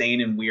how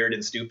insane and weird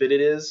and stupid it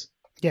is.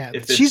 Yeah,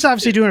 she's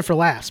obviously doing it for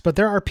laughs, but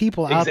there are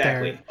people out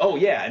there. Oh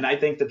yeah, and I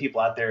think the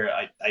people out there,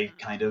 I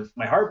kind of,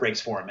 my heart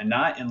breaks for them, and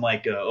not in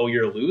like oh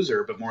you're a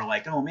loser, but more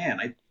like, oh man,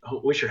 I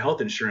wish your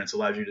health insurance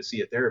allowed you to see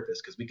a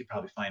therapist because we could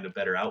probably find a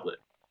better outlet.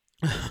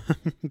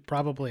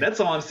 Probably. That's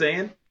all I'm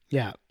saying.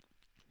 Yeah.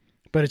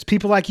 But it's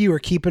people like you are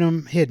keeping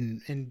them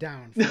hidden and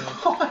down.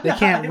 They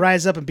can't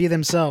rise up and be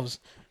themselves.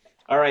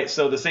 All right,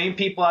 so the same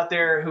people out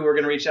there who are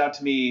going to reach out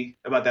to me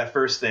about that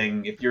first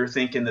thing, if you're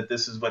thinking that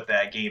this is what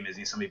that game is,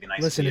 somebody be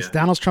nice. Listen, it's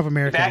Donald Trump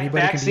America.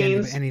 Anybody can be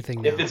into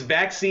anything now. If it's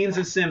vaccines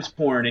and Sims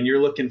porn, and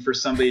you're looking for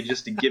somebody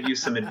just to give you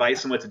some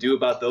advice on what to do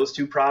about those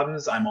two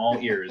problems, I'm all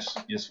ears.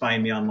 Just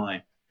find me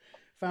online.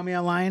 Find me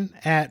online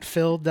at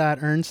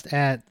phil.ernst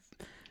at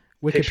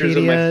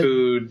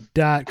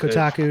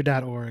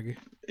wikipedia.kotaku.org.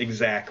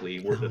 Exactly.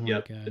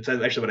 Yep. God. It's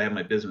actually what I have on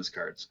my business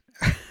cards.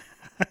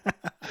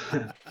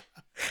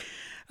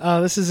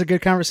 This is a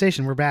good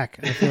conversation. We're back.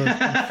 I'm feeling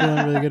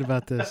really good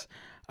about this.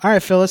 All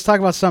right, Phil, let's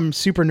talk about something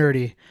super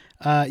nerdy.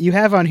 You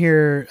have on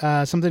here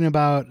something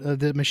about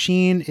the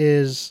machine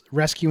is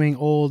rescuing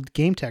old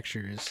game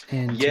textures.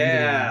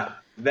 Yeah,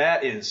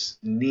 that is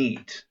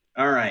neat.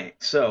 All right.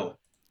 So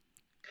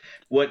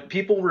what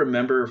people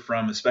remember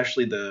from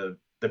especially the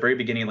very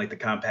beginning, like the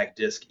compact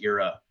disc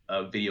era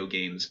of video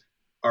games,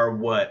 are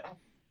what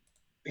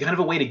kind of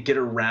a way to get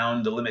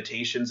around the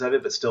limitations of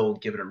it, but still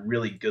give it a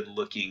really good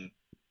looking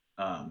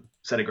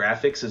set of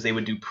graphics, is they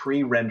would do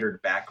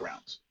pre-rendered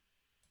backgrounds.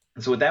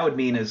 And so what that would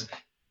mean is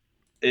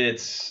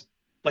it's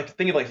like,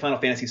 think of like Final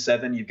Fantasy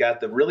VII. You've got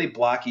the really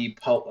blocky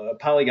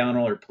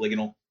polygonal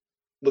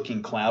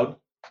looking cloud,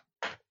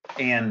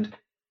 and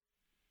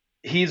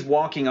he's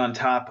walking on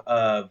top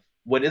of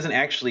what isn't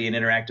actually an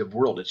interactive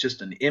world. It's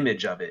just an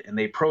image of it, and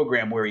they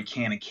program where he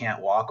can and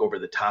can't walk over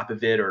the top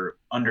of it or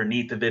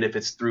underneath of it if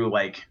it's through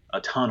like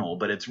a tunnel,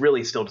 but it's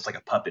really still just like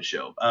a puppet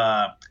show.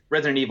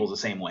 Resident Evil is the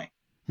same way.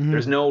 Mm-hmm.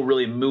 There's no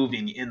really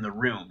moving in the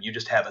room. You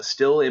just have a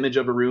still image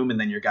of a room, and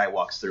then your guy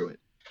walks through it.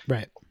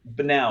 Right.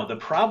 But now the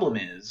problem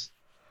is,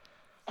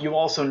 you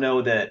also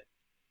know that,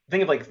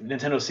 think of like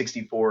Nintendo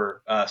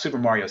 64, Super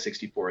Mario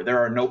 64. There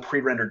are no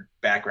pre-rendered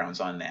backgrounds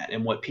on that.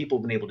 And what people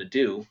have been able to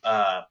do,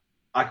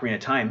 Ocarina of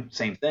Time,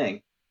 same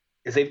thing,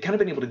 is they've kind of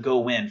been able to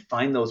go in,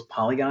 find those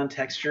polygon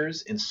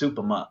textures, and soup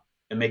them up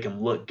and make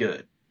them look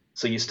good.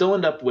 So you still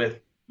end up with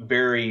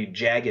very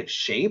jagged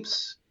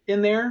shapes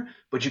in there,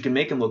 but you can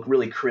make them look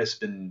really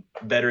crisp and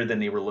better than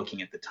they were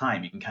looking at the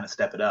time. You can kind of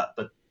step it up.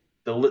 But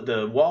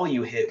the wall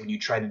you hit when you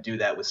try to do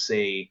that with,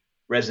 say,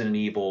 Resident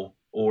Evil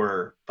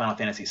or Final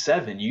Fantasy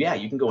VII,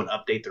 you can go and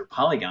update their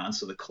polygons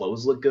so the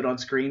clothes look good on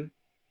screen,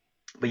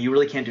 but you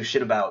really can't do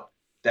shit about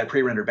that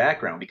pre-rendered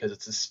background because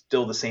it's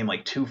still the same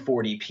like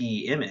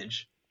 240p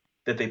image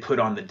that they put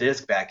on the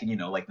disc back in,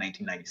 like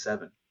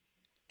 1997.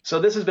 So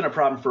this has been a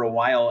problem for a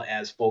while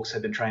as folks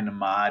have been trying to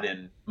mod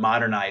and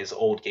modernize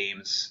old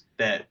games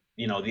that,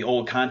 the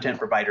old content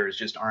providers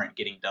just aren't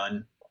getting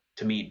done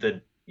to meet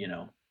the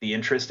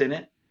interest in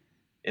it.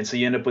 And so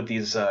you end up with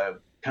these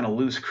kind of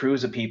loose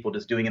crews of people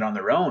just doing it on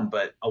their own.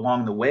 But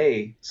along the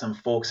way, some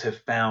folks have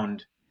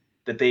found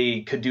that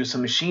they could do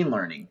some machine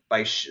learning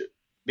by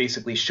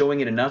basically showing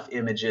it enough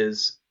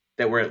images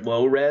that were at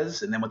low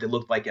res and then what they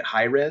looked like at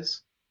high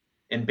res,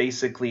 and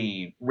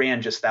basically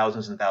ran just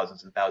thousands and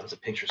thousands and thousands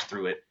of pictures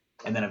through it.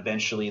 And then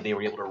eventually they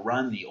were able to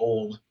run the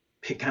old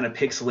kind of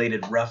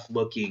pixelated, rough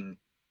looking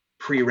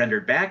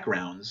pre-rendered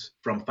backgrounds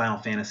from Final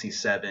Fantasy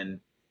VII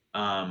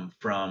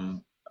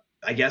from,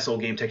 I guess,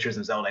 old game textures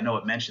in Zelda. I know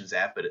it mentions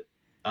that, but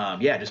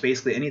yeah, just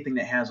basically anything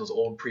that has those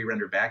old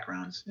pre-rendered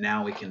backgrounds,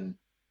 now we can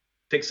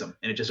fix them,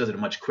 and it just does it a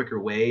much quicker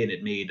way. And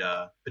it made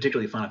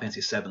particularly Final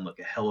Fantasy VII look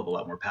a hell of a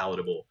lot more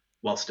palatable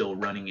while still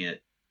running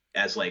it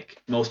as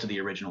like most of the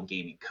original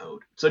gaming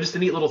code. So just a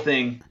neat little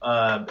thing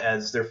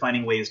as they're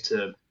finding ways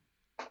to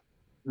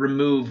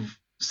remove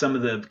some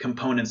of the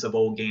components of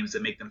old games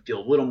that make them feel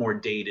a little more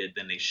dated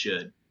than they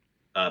should,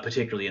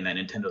 particularly in that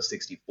Nintendo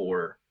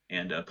 64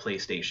 and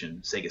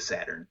PlayStation, Sega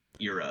Saturn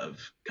era of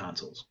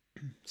consoles.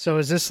 So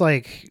is this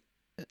like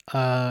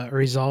a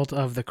result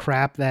of the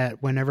crap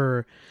that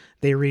whenever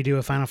they redo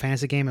a Final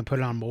Fantasy game and put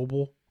it on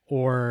mobile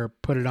or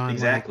put it on,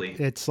 exactly,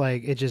 it's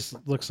like it just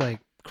looks like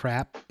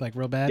crap, like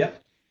real bad?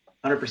 Yep,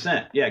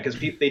 100%. Yeah, because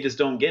they just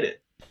don't get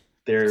it.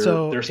 They're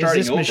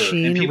starting over,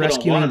 and people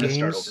don't want them to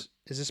start over.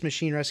 Is this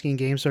machine rescuing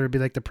games sort of be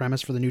like the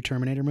premise for the new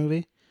Terminator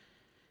movie?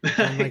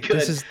 Like,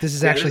 this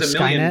is actually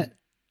Skynet.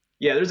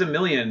 Yeah, there's a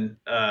million.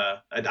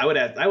 I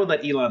would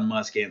let Elon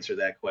Musk answer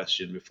that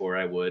question before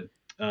I would.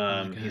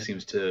 He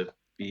seems to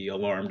be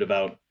alarmed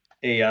about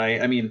AI.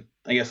 I mean,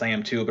 I guess I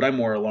am too, but I'm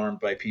more alarmed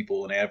by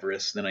people and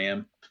avarice than I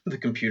am the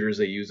computers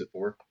they use it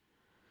for.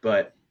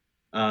 But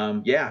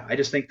yeah, I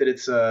just think that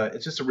it's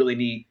just a really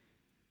neat.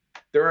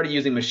 They're already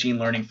using machine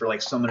learning for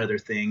like so many other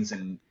things,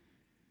 and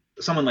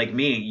someone like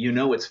me,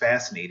 it's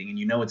fascinating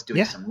and it's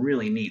doing some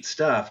really neat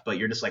stuff, but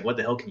you're just like, what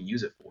the hell can you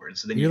use it for? And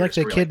so then you're like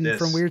the kid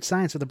from Weird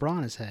Science with a bra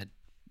on his head,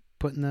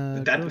 putting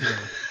the.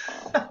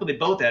 They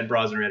both had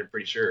bras on their head, I'm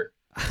pretty sure.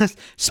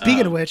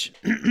 Speaking of which,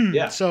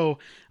 yeah. So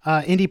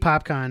Indie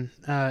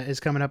PopCon is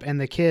coming up, and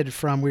the kid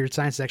from Weird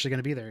Science is actually going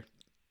to be there.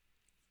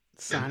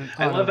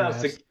 I love how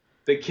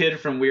the kid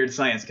from Weird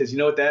Science, because you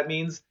know what that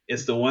means?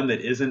 It's the one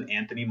that isn't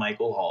Anthony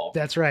Michael Hall.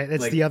 That's right.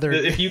 That's like, the other.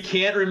 If you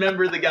can't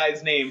remember the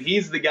guy's name,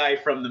 he's the guy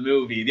from the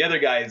movie. The other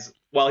guy's,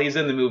 while he's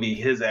in the movie,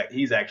 he's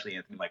actually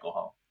Anthony Michael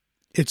Hall.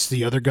 It's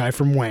the other guy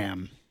from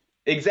Wham.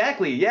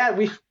 Exactly. Yeah,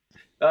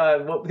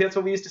 that's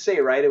what we used to say,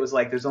 right? It was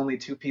like there's only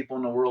two people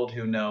in the world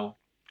who know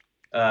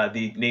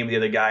the name of the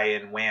other guy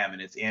in Wham,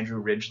 and it's Andrew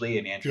Ridgeley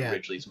and Andrew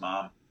Ridgeley's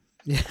mom.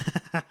 Yeah.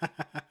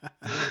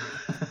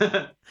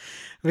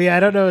 But yeah,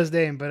 I don't know his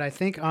name, but I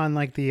think on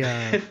like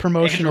the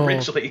promotional.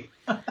 Andrew Ridgeley.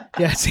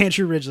 Yeah, it's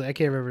Andrew Ridgeley. I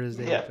can't remember his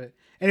name. Yeah. But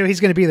anyway, he's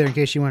going to be there in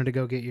case you wanted to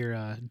go get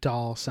your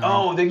doll signed.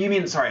 Oh, then you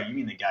mean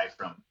the guy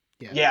from.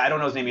 Yeah, I don't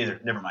know his name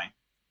either. Never mind.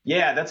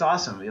 Yeah, that's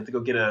awesome. You have to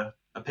go get a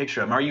picture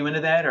of him. Are you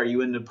into that? Are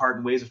you into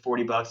parting ways of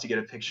 $40 to get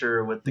a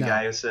picture with the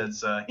guy who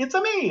says, "It's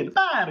a me,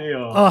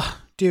 Mario"? Oh,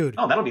 dude.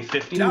 Oh, that'll be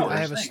 $50. Dude, I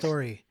have a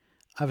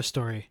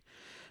story.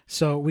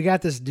 So we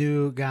got this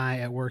new guy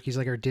at work. He's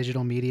like our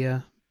digital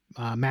media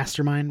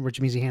mastermind,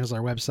 which means he handles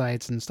our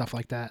websites and stuff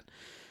like that.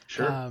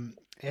 Sure.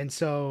 And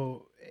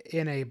so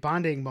in a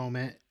bonding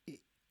moment,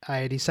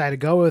 I decided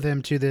to go with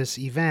him to this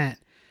event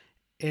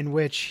in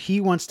which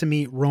he wants to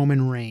meet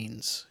Roman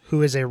Reigns,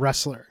 who is a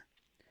wrestler.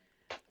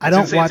 I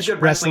don't watch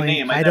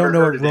wrestling. I don't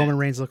know what Roman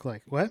Reigns look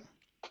like. What?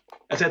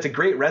 That's a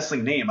great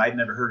wrestling name. I'd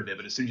never heard of it,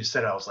 but as soon as you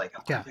said it, I was like,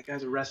 that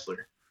guy's a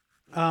wrestler.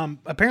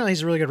 Apparently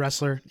he's a really good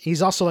wrestler.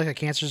 He's also like a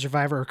cancer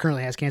survivor, or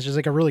currently has cancer. He's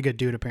like a really good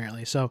dude,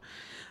 apparently. So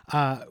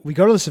we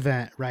go to this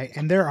event, right?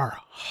 And there are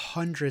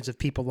hundreds of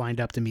people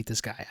lined up to meet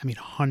this guy. I mean,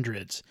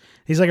 hundreds.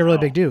 He's like a really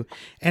big dude.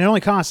 And it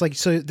only costs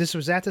so this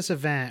was at this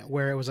event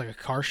where it was like a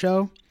car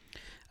show,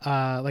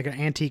 like an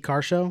antique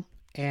car show.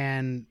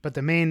 But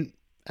the main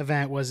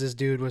event was this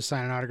dude was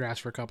signing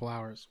autographs for a couple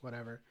hours,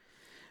 whatever.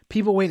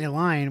 People waiting in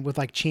line with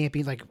like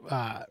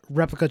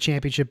replica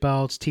championship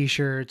belts,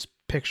 t-shirts,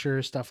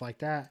 pictures, stuff like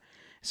that.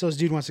 So this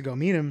dude wants to go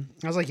meet him.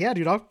 I was like, yeah,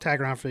 dude, I'll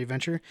tag around for the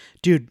adventure.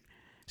 Dude,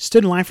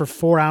 stood in line for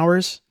 4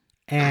 hours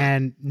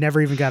and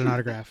never even got an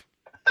autograph.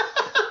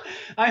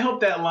 I hope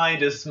that line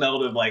just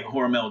smelled of like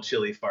Hormel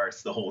chili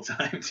farts the whole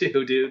time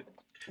too, dude.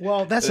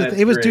 Well,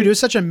 it was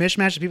such a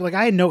mishmash of people. Like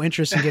I had no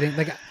interest in getting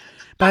like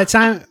by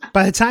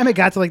the time it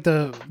got to like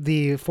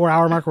the 4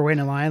 hour mark we're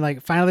waiting in line,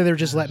 like finally they were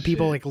just letting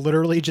people like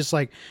literally just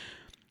like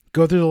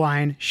go through the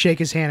line, shake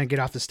his hand, and get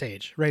off the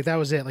stage. Right, that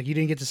was it. Like you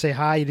didn't get to say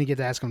hi, you didn't get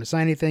to ask him to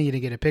sign anything, you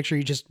didn't get a picture.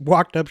 You just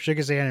walked up, shook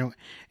his hand,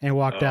 and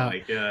walked out. Oh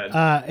my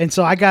god! And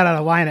so I got out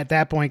of line at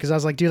that point because I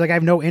was like, dude, like I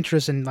have no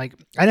interest in I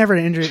never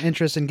had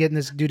interest in getting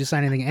this dude to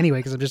sign anything anyway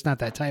because I'm just not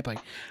that type. Like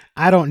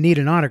I don't need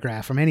an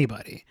autograph from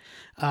anybody.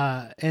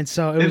 And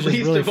so it was just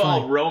really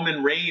fun.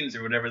 Roman Reigns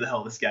or whatever the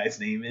hell this guy's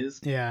name is.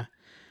 Yeah,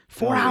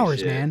 4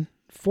 hours, man.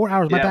 4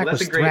 hours. My back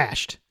was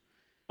thrashed.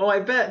 Oh, I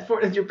bet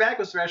your back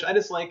was thrashed. I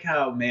just like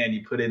how, man,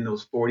 you put in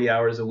those 40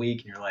 hours a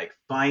week and you're like,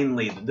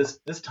 finally, this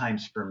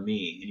time's for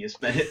me. And you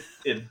spend it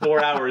in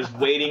 4 hours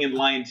waiting in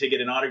line to get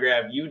an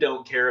autograph you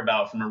don't care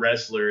about from a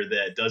wrestler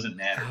that doesn't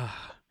matter.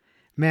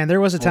 Man, there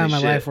was a time in my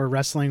life where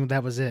wrestling,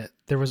 that was it.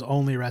 There was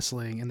only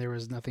wrestling and there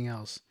was nothing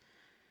else.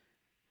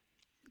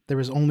 There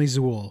was only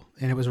Zool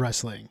and it was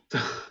wrestling.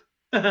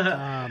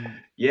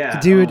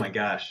 Yeah, dude. Oh my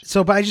gosh.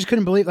 So, but I just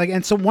couldn't believe,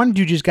 and so one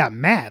dude just got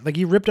mad. Like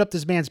he ripped up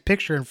this man's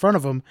picture in front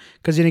of him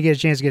because he didn't get a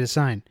chance to get a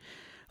sign.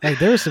 Like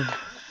there were some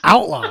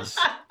outlaws.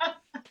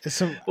 There's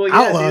some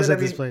outlaws at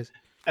this place.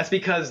 That's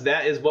because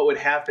that is what would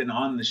happen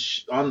on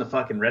the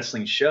fucking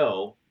wrestling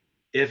show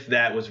if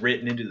that was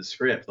written into the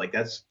script. Like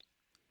that's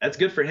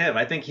good for him.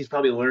 I think he's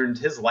probably learned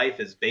his life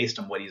is based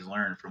on what he's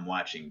learned from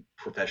watching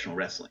professional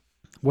wrestling.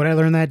 What I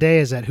learned that day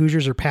is that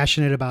Hoosiers are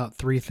passionate about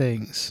 3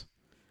 things: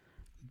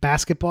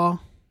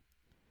 basketball,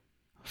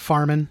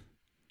 farming.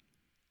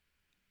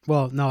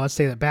 Well, no, let's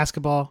say that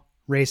basketball,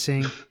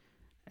 racing,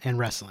 and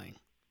wrestling.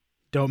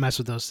 Don't mess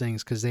with those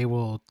things because they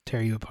will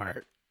tear you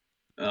apart.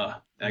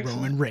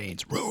 Excellent.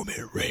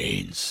 Roman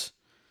Reigns.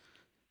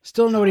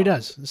 Still don't know what he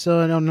does.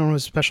 Still don't know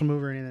his special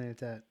move or anything like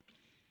that.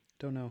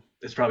 Don't know.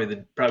 It's probably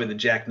the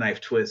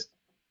jackknife twist.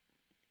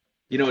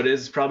 You know what it is?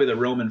 It's probably the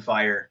Roman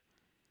fire.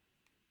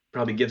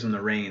 Probably gives him the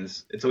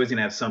reins. It's always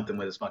gonna have something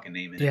with his fucking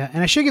name in it. Yeah,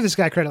 and I should give this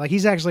guy credit. Like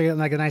he's actually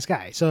like a nice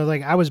guy. So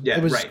like it was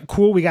right.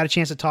 cool. We got a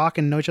chance to talk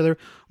and know each other.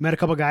 We met a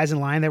couple guys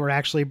in line that were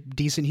actually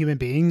decent human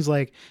beings.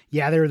 Like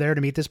yeah, they were there to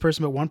meet this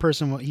person, but one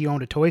person he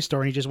owned a toy store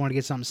and he just wanted to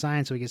get something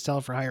signed so he could sell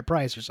it for a higher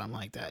price or something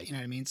like that. You know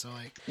what I mean? So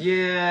like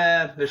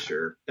yeah, for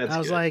sure. I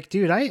was like,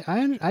 dude,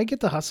 I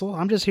get the hustle.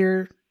 I'm just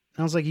here.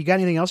 I was like, you got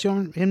anything else you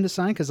want him to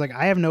sign? Because like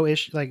I have no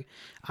issue. Like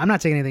I'm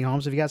not taking anything home.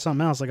 So if you got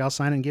something else, like I'll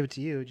sign it and give it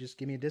to you. Just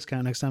give me a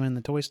discount next time I'm in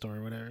the toy store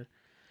or whatever.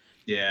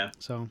 Yeah.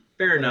 So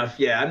fair enough.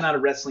 Yeah, I'm not a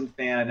wrestling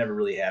fan. I never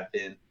really have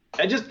been.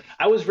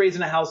 I was raised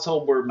in a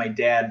household where my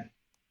dad,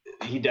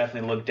 he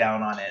definitely looked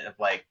down on it of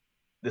like,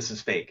 this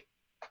is fake.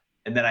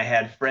 And then I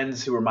had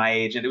friends who were my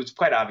age and it was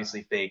quite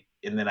obviously fake.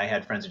 And then I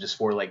had friends who just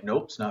swore like,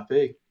 nope, it's not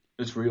fake.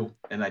 It's real.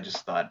 And I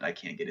just thought I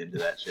can't get into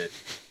that shit.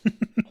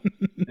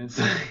 And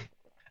so,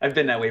 I've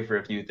been that way for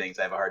a few things.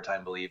 I have a hard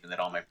time believing that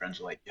all my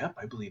friends are like, yep,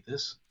 I believe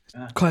this.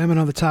 Yeah. Climbing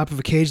on the top of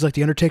a cage like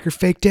the Undertaker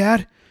fake,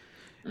 Dad?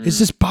 Is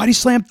this body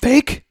slam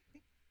fake?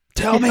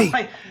 Tell me.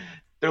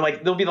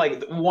 They'll be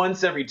like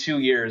once every 2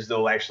 years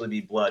there'll actually be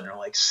blood and they're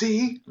like,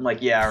 see? I'm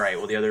like, yeah, all right.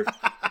 Well, the other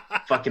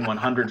fucking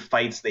 100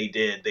 fights they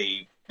did,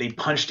 they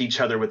punched each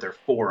other with their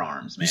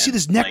forearms, man. You see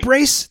this neck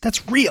brace?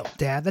 That's real,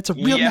 Dad. That's a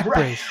real neck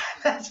brace.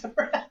 That's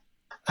right.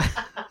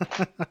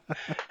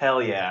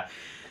 Hell yeah.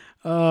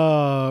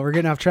 Oh, we're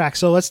getting off track.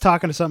 So let's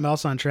talk into something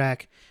else on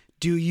track.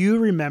 Do you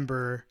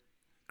remember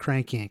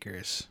Crank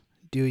Yankers?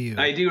 Do you?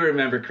 I do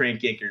remember Crank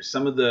Yankers.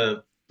 Some of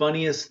the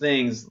funniest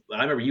things.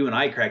 I remember you and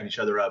I cracking each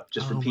other up,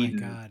 just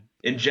repeating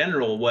in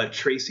general what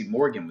Tracy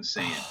Morgan was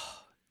saying.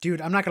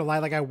 Dude, I'm not gonna lie.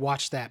 Like I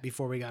watched that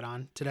before we got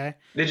on today.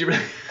 Did you?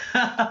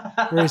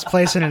 Where he's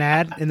placing an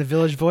ad in the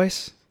Village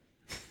Voice.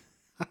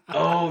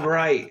 Oh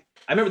right,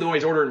 I remember the one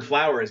he's ordering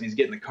flowers and he's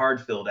getting the card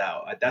filled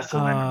out. That's the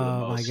one I remember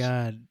the most. Oh my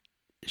god.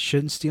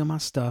 Shouldn't steal my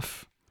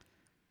stuff.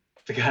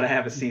 I gotta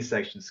have a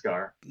C-section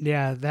scar.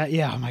 Yeah, that.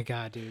 Yeah, oh my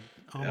god, dude.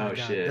 Oh my god,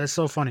 shit. That's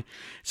so funny.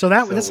 So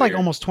that's like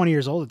almost 20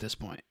 years old at this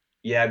point.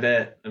 Yeah, I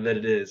bet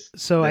it is.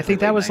 So I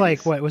think that was 90s.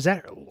 Like what was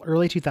that?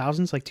 Early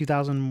 2000s, like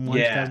 2001,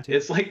 yeah,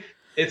 2002.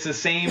 It's the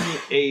same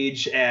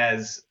age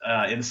as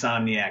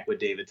Insomniac with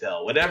Dave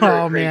Attell.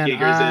 Whatever Craig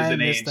Giggers is in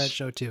age. I missed that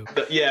show too.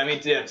 But yeah, I mean,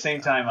 at the same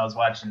time, I was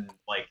watching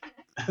like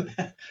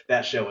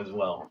that show as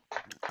well.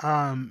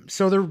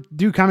 So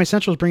Comedy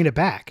Central is bringing it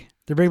back.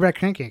 They're bringing back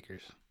Crank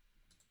Yankers.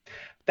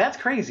 That's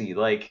crazy.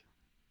 Like,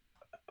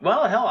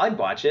 well, hell, I'd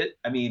watch it.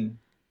 I mean,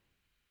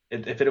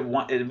 if it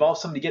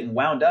involves somebody getting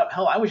wound up,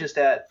 hell, I was just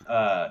had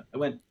a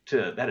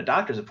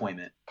doctor's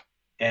appointment,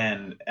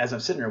 and as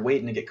I'm sitting there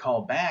waiting to get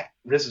called back,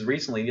 this is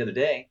recently the other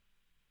day,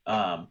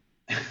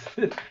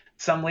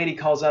 some lady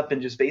calls up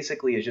and just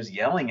basically is just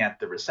yelling at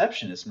the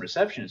receptionist, and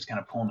receptionist kind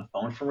of pulling the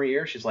phone from her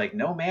ear. She's like,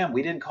 "No, ma'am,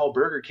 we didn't call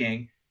Burger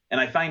King." And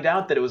I find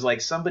out that it was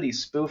like somebody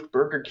spoofed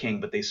Burger King,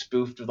 but they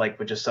spoofed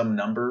with just some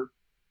number,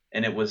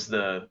 and it was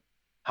the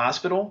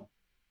hospital.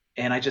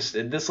 And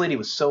this lady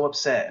was so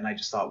upset, and I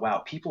just thought, wow,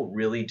 people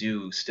really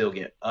do still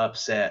get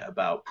upset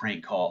about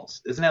prank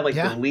calls. Isn't that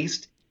the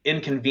least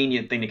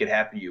inconvenient thing that could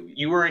happen to you?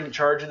 You were in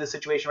charge of the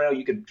situation right now,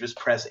 you could just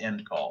press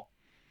end call.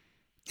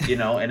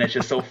 And it's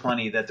just so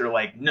funny that they're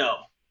like, no,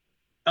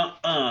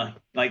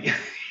 like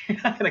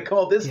you're not gonna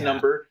call this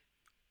number.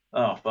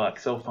 Oh fuck,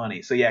 so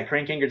funny. So yeah,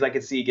 Crank Yankers I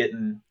could see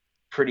getting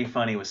pretty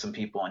funny with some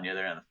people on the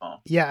other end of the phone.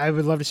 Yeah, I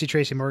would love to see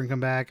Tracy Morgan come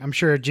back. I'm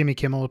sure Jimmy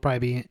Kimmel will probably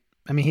be.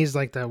 I mean, he's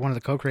like one of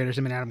the co-creators,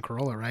 him and Adam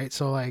Carolla, right?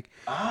 So like,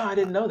 I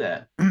didn't know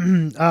that.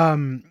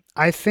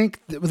 I think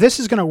this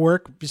is going to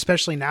work,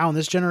 especially now in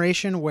this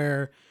generation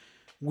where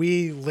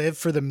we live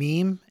for the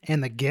meme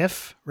and the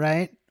GIF,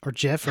 right? Or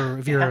GIF, or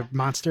if you're a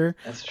monster.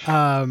 That's true.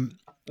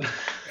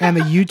 And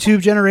the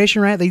YouTube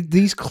generation, right?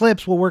 These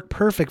clips will work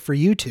perfect for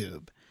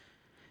YouTube.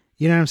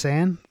 You know what I'm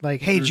saying?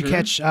 Like, hey, did you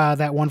catch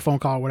that one phone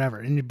call or whatever?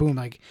 And boom,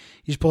 like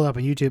you just pull it up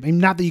on YouTube. And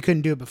not that you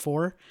couldn't do it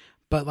before,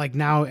 but like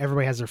now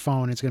everybody has their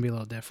phone. It's going to be a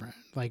little different.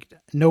 Like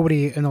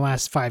nobody in the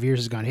last 5 years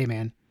has gone, hey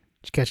man,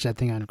 did you catch that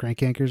thing on Crank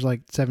Yankers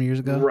like 7 years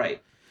ago?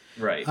 Right.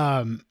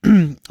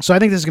 So I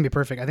think this is going to be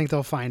perfect. I think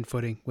they'll find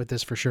footing with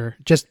this for sure.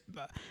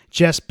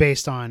 Just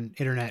based on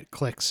internet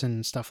clicks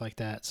and stuff like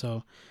that.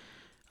 So,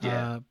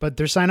 but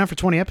they're signing up for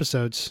 20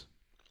 episodes.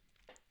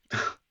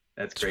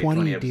 That's great.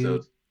 20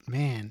 episodes. Dude.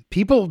 Man,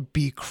 people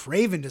be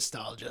craving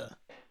nostalgia.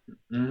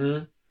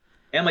 Mm-hmm.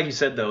 And like you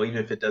said, though,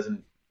 even if it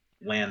doesn't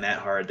land that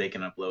hard, they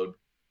can upload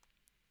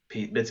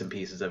bits and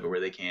pieces of it where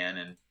they can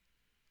and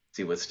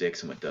see what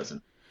sticks and what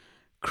doesn't.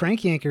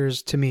 Crank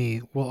Yankers to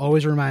me will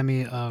always remind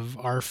me of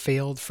our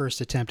failed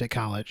first attempt at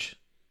college.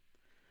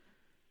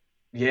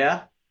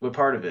 Yeah, what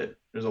part of it?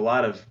 There's a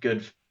lot of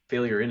good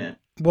failure in it.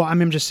 Well,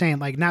 I'm just saying,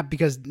 like, not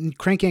because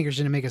Crank Yankers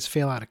didn't make us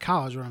fail out of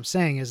college. What I'm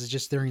saying is it's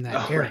just during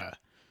that era.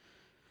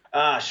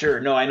 Right. Sure.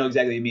 No, I know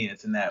exactly what you mean.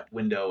 It's in that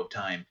window of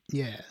time.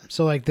 Yeah.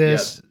 So like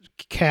this,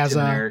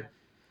 Kazaa,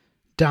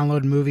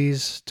 download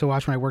movies to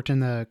watch when I worked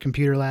in the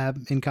computer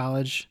lab in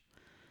college.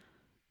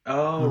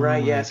 Oh,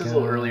 right. Yeah, this is a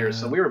little earlier.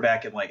 So we were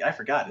back in I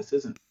forgot. This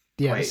isn't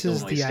quite this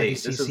is Illinois the State.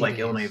 IVCC This is like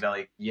days. Illinois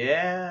Valley.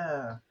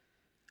 Yeah.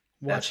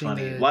 That's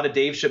funny. A a lot of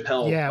Dave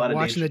Chappelle. Yeah,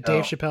 watching the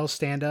Dave Chappelle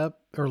stand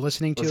up or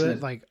listening to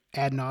it like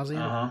ad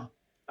nauseum. Uh-huh.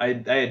 I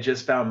had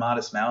just found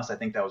Modest Mouse. I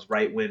think that was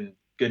right when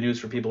Good News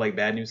for People Like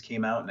Bad News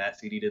came out, and that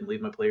CD didn't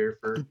leave my player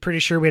for... I'm pretty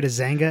sure we had a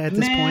Zanga at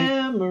this point.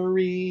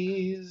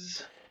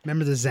 Memories.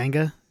 Remember the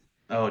Zanga?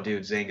 Oh,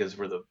 dude, Zangas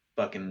were the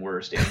fucking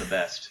worst and the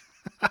best.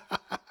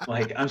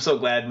 I'm so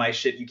glad my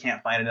shit, you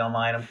can't find it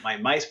online. My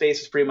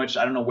MySpace is pretty much,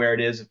 I don't know where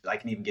it is, if I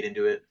can even get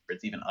into it, if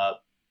it's even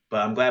up.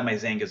 But I'm glad my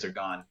Zangas are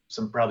gone.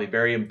 Some probably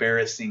very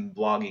embarrassing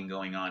blogging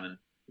going on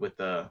with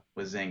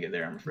Zanga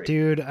there, I'm afraid.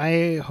 Dude,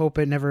 I hope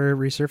it never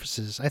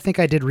resurfaces. I think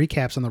I did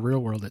recaps on the Real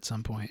World at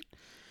some point.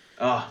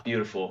 Oh,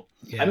 beautiful.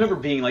 Yeah. I remember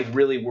being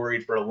really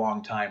worried for a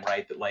long time,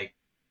 right? That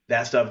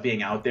that stuff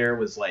being out there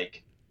was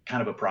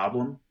kind of a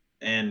problem.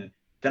 And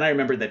then I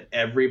remember that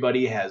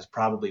everybody has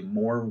probably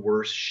more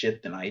worse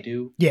shit than I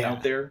do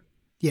out there.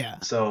 Yeah.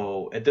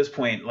 So at this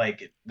point,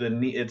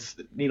 it's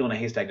needle in a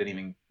haystack didn't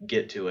even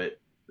get to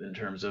it in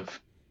terms of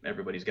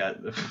everybody's got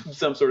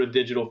some sort of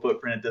digital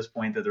footprint at this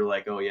point that they're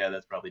like, oh yeah,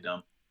 that's probably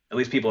dumb. At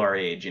least people our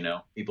age,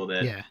 people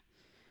that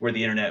where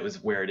the internet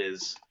was where it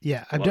is.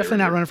 Yeah, I'm definitely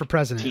not running for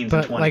president,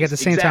 but at the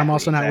same time, I'm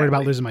also not worried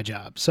about losing my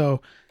job.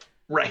 So.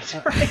 Right.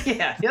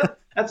 Yeah. Yep.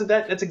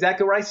 That's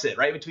exactly where I sit,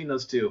 right between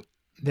those two.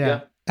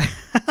 Yeah. Yep.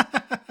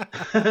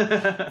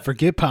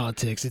 Forget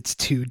politics. It's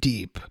too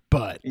deep,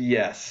 but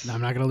yes,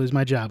 I'm not going to lose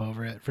my job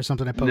over it for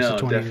something I posted 20 years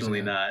ago. No,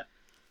 definitely not.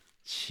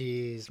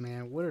 Jeez,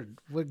 man.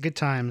 What good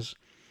times.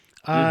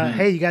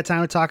 Hey, you got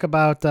time to talk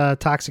about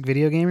toxic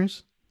video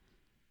gamers?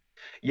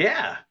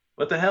 Yeah.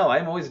 What the hell?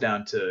 I'm always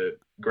down to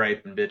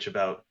gripe and bitch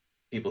about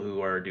people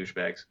who are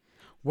douchebags.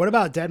 What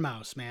about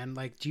Deadmau5, man?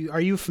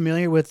 Are you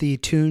familiar with the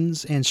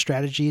tunes and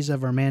strategies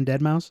of our man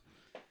Deadmau5?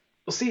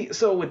 Well, see,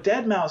 so with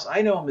Deadmau5,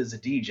 I know him as a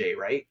DJ,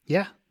 right?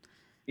 Yeah.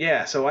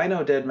 Yeah, so I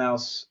know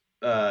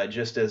Deadmau5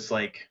 just as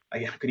I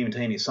couldn't even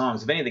tell you any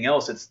songs. If anything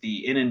else, it's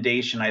the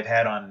inundation I've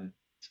had on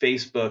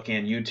Facebook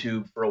and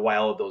YouTube for a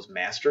while of those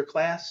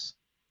masterclass.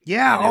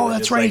 Yeah,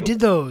 that's right. He did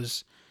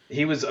those.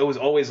 It was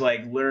always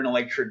learn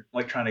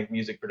electronic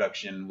music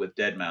production with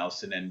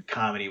Deadmau5 and then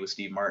comedy with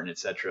Steve Martin,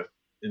 etc.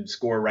 and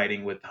score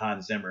writing with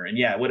Hans Zimmer. And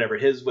yeah, whatever.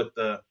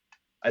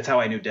 That's how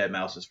I knew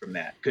Deadmau5 was from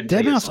that.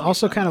 Deadmau5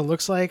 also kind of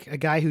looks like a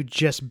guy who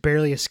just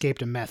barely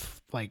escaped a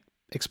meth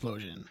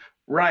explosion.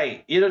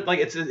 Right. Either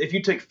it's if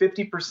you take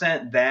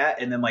 50%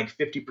 that and then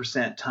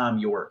 50% Tom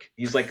York.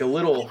 He's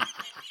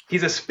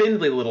he's a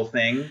spindly little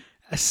thing.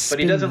 But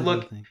he doesn't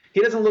look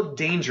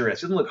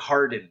dangerous. He doesn't look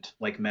hardened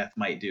like meth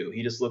might do.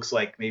 He just looks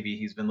like maybe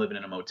he's been living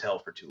in a motel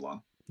for too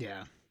long.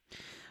 Yeah.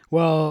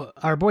 Well,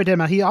 our boy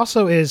Deadmau5, he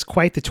also is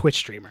quite the Twitch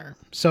streamer.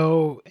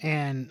 So,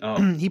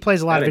 he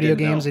plays a lot of video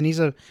games, and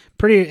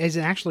he's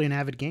actually an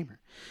avid gamer.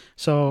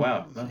 So,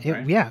 wow.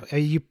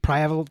 You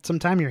probably have some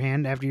time in your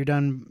hand after you're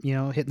done,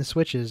 hitting the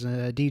switches,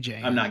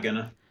 DJ. I'm not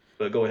gonna,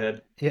 but go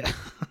ahead. Yeah.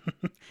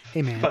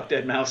 Hey man, fuck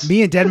Deadmau5.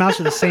 Me and Deadmau5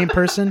 are the same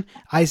person.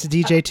 I used to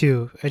DJ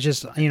too. It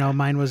just,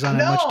 mine was on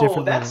a much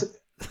different level.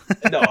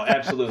 No,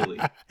 absolutely.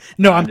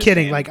 No, I'm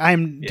kidding.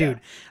 Dude,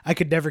 I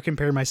could never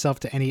compare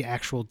myself to any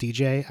actual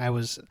DJ. I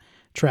was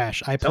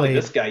trash. I played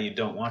this guy you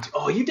don't want to.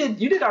 Oh, you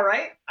did all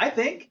right. I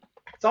think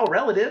it's all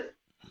relative.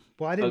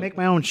 Well, I didn't make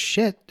my own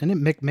shit. I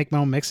didn't make my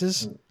own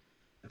mixes.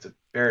 That's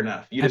fair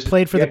enough. I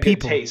played for the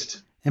people.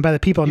 Taste. And by the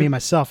people, I mean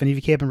myself. And if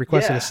you came and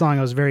requested a song,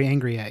 I was very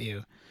angry at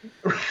you.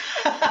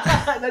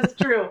 That's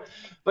true.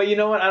 But you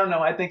know what? I don't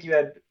know. I think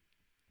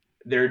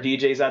there are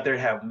DJs out there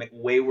have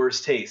way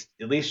worse taste.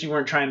 At least you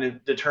weren't trying to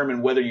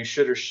determine whether you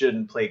should or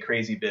shouldn't play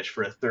Crazy Bitch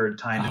for a third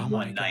time in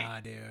one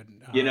night.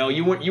 Dude.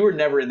 You were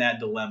never in that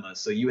dilemma,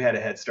 so you had a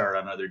head start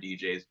on other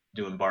DJs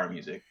doing bar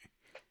music.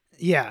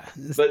 Yeah.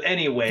 But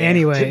anyway,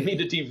 didn't mean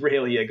to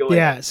derail you. Go ahead.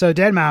 Yeah, so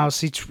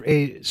Deadmau5,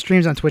 he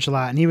streams on Twitch a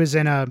lot, and he was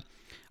in a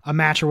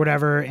match or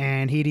whatever,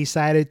 and he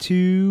decided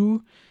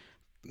to,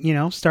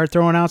 start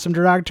throwing out some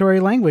derogatory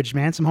language,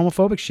 man, some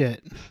homophobic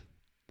shit.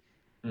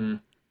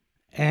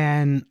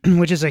 And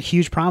which is a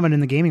huge problem in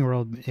the gaming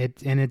world.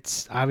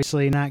 It's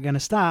obviously not going to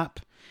stop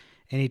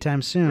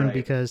anytime soon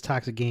because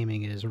toxic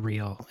gaming is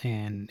real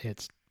and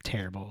it's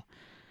terrible.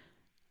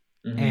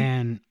 Mm-hmm.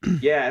 And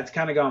yeah, it's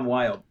kind of gone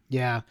wild.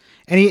 Yeah.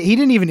 And he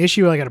didn't even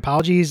issue an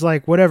apology. He's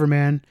like, whatever,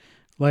 man.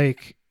 I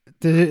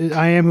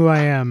am who I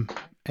am.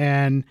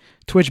 And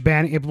Twitch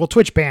banned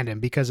him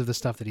because of the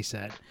stuff that he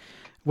said,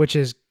 which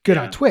is good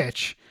on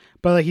Twitch.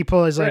 But like he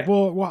is like,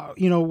 well,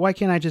 why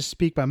can't I just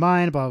speak my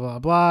mind? Blah blah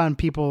blah. And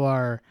people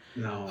are,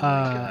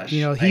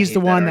 he's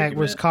the one that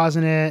was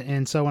causing it.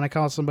 And so when I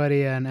call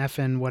somebody an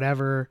effing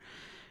whatever,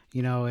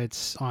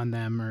 it's on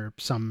them or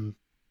some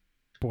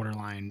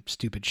borderline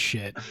stupid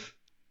shit.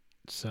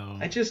 So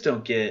I just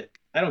don't get.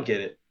 I don't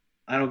get it.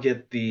 I don't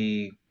get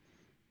the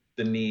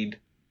need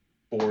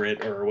for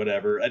it or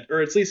whatever.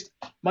 Or at least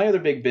my other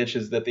big bitch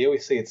is that they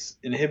always say it's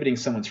inhibiting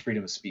someone's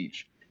freedom of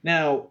speech.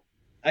 Now,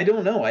 I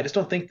don't know. I just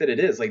don't think that it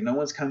is. Like, no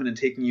one's coming and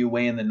taking you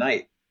away in the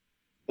night.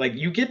 Like,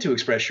 you get to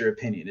express your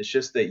opinion. It's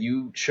just that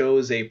you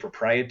chose a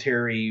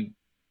proprietary,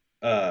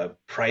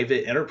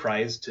 private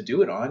enterprise to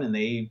do it on, and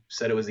they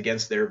said it was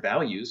against their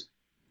values.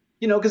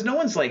 Because no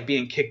one's like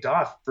being kicked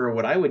off for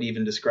what I would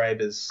even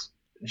describe as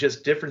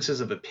just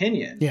differences of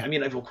opinion. Yeah. I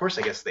mean, of course,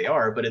 I guess they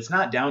are, but it's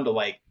not down to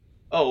like,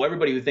 oh,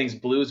 everybody who thinks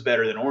blue's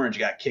better than orange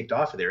got kicked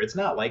off of there. It's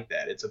not like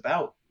that. It's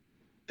about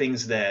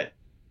things that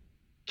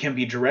can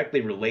be directly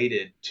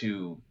related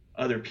to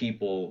other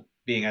people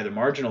being either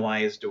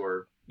marginalized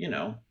or,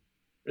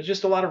 there's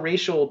just a lot of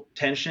racial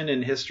tension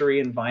and history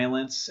and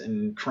violence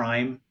and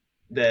crime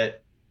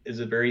that is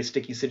a very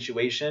sticky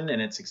situation.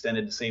 And it's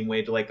extended the same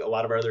way to like a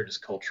lot of our other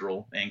just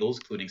cultural angles,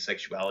 including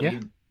sexuality.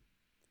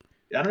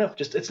 Yeah. I don't know.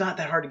 Just, it's not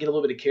that hard to get a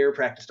little bit of care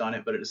practiced on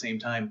it, but at the same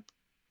time,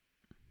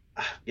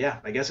 yeah,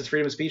 I guess it's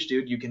freedom of speech,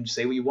 dude. You can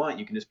say what you want.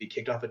 You can just be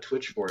kicked off of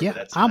Twitch for it.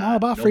 Yeah, I'm all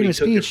about freedom of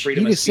speech. You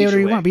can say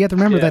whatever you want, but you have to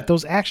remember that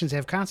those actions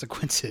have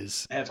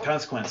consequences. It has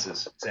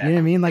consequences. Exactly. You know what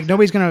I mean?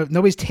 Like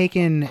nobody's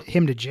taking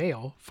him to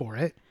jail for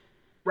it.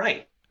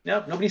 Right.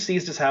 No, nobody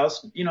seized his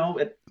house.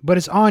 But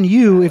it's on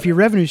you if your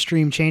revenue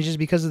stream changes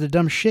because of the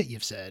dumb shit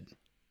you've said.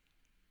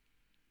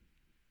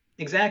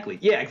 Exactly.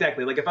 Yeah,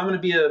 exactly. Like if I'm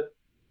going to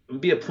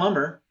be a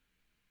plumber,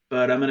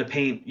 but I'm going to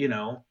paint,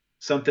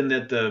 something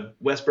that the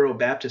Westboro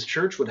Baptist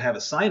Church would have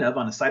a sign of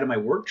on the side of my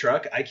work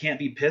truck, I can't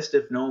be pissed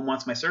if no one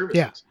wants my services.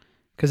 Yeah,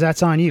 because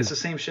that's on you. It's the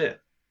same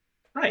shit.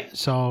 Right.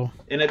 So.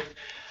 And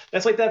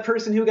that's like that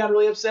person who got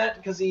really upset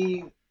because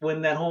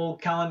when that whole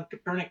Colin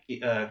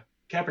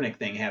Kaepernick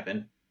thing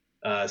happened,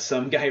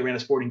 some guy who ran a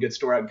sporting goods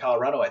store out in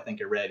Colorado, I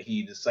think I read,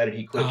 he decided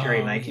he quit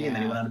carrying Nike and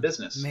then he went out of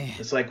business. Man.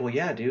 It's like, well,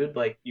 yeah, dude,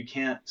 like you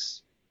can't,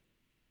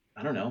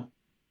 I don't know.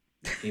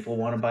 People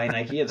want to buy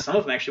Nike and some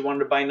of them actually wanted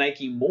to buy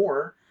Nike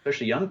more,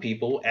 especially young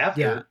people,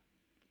 after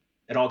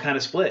it all kind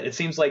of split. It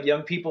seems like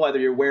young people, either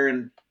you're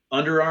wearing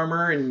Under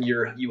Armour and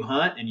you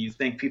hunt and you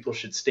think people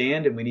should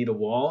stand and we need a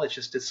wall.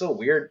 It's so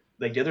weird.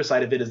 Like the other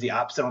side of it is the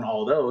opposite on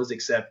all those,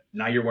 except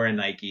now you're wearing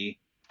Nike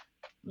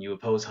and you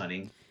oppose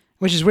hunting.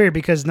 Which is weird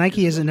because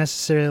Nike isn't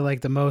necessarily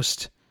like the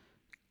most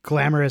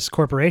glamorous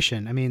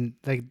corporation. I mean,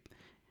 like,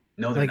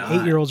 no, they're like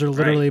not. 8-year-olds are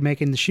literally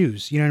making the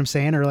shoes. You know what I'm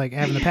saying? Or like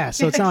having the past.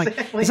 So it's not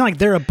like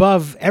they're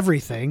above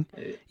everything.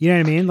 You know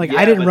what I mean? Like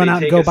I didn't run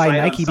out and go buy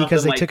Nike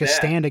because they took a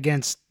stand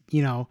against,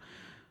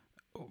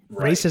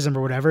 racism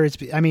or whatever.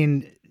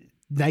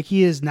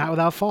 Nike is not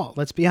without fault.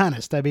 Let's be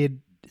honest. I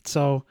mean,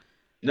 so.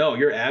 No,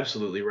 you're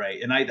absolutely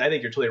right. And I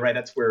think you're totally right.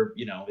 That's where,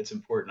 it's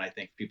important, I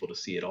think, for people to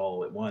see it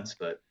all at once.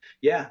 But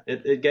yeah,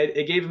 it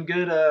gave him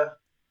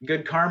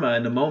good karma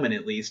in the moment,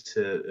 at least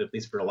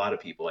for a lot of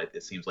people.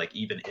 It seems like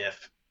even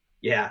if,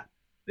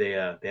 they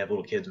have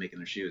little kids making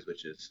their shoes,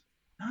 which is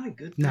not a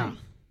good thing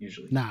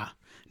usually.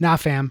 Nah,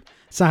 fam.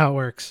 It's not how it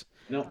works.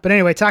 No. But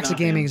anyway, toxic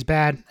gaming is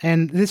bad.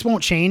 And this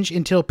won't change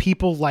until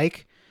people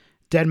like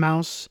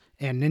Deadmau5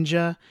 and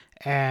Ninja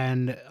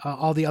and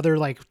all the other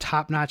like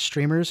top-notch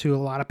streamers who a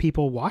lot of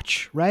people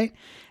watch, right?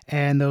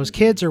 And those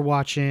kids are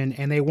watching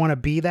and they want to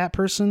be that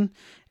person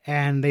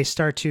and they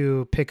start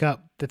to pick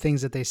up the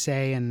things that they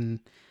say and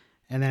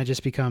then it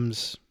just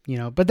becomes,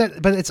 but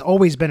it's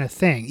always been a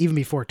thing even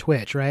before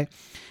Twitch, right?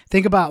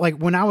 Think about like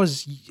when I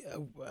was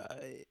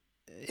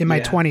in my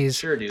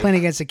 20s playing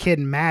against a kid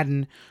in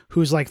Madden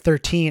who's like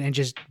 13 and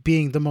just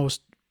being the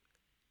most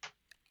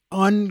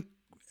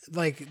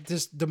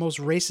just the most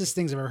racist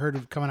things I've ever heard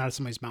of coming out of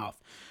somebody's mouth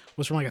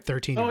was from like a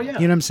 13-year-old. Oh, yeah.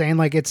 You know what I'm saying?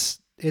 Like it's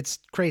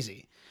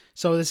crazy.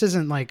 So this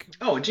isn't like,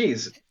 oh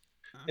geez.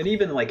 And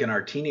even like in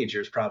our teenage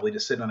years, probably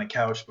just sitting on a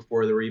couch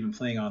before they were even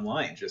playing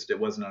online, it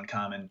wasn't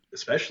uncommon,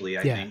 especially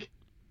I think,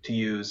 to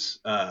use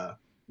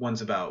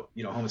ones about,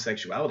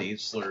 homosexuality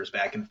slurs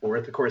back and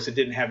forth. Of course, it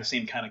didn't have the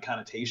same kind of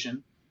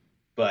connotation,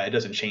 but it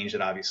doesn't change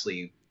that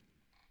obviously.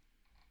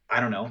 I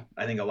don't know.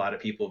 I think a lot of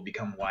people have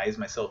become wise,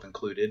 myself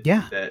included,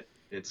 that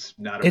it's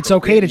not. It's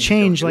okay to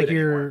change like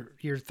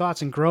your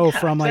thoughts and grow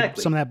from like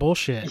some of that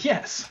bullshit.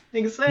 Yes,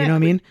 exactly. You know what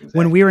I mean? Exactly.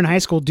 When we were in high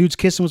school, dudes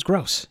kissing was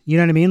gross. You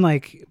know what I mean?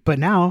 Like, but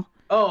now,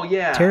 oh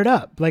yeah, tear it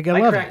up. Like I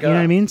love it. You know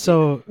what I mean?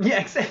 So yeah,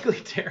 exactly.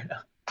 Tear it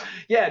up.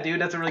 Yeah, dude,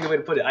 that's a really good way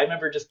to put it. I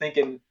remember just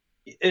thinking,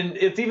 and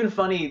it's even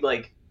funny.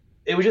 Like,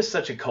 it was just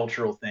such a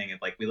cultural thing.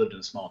 And like, we lived in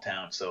a small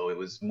town, so it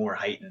was more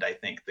heightened. I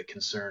think the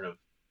concern of,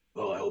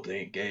 oh, I hope they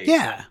ain't gay.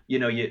 Yeah.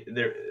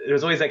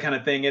 There's always that kind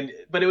of thing.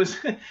 But it was,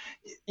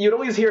 you'd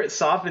always hear it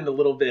softened a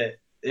little bit.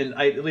 And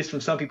at least from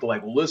some people,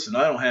 like, well, listen,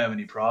 I don't have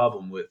any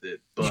problem with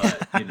it,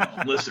 but,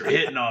 unless they're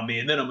hitting on me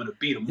and then I'm going to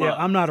beat them up.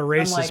 I'm not a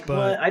racist, like, but,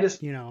 what? I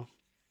just,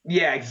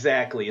 Yeah,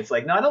 exactly. It's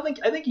like, no,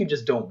 I think you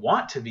just don't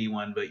want to be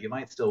one, but you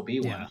might still be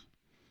Yeah. one.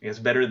 I guess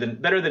better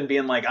than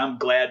being like, I'm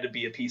glad to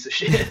be a piece of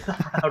shit. I'm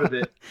proud of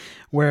it.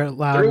 Wear it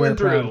loud, Through wear and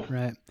it proud, through.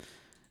 right?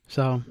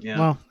 So, Yeah.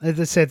 well, as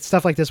I said,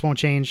 stuff like this won't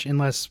change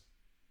unless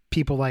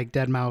people like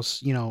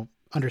Deadmau5,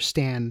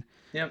 understand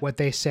Yep. what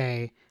they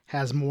say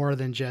has more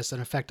than just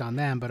an effect on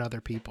them, but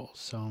other people.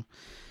 So,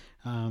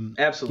 yeah.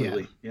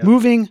 Absolutely. Yep.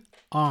 Moving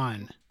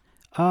on.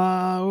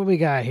 What we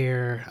got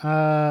here?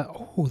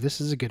 This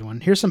is a good one.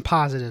 Here's some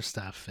positive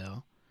stuff,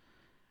 Phil.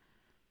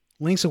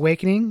 Link's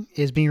Awakening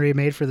is being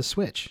remade for the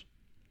Switch.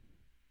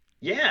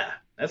 Yeah.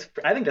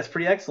 I think that's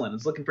pretty excellent.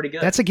 It's looking pretty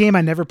good. That's a game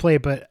I never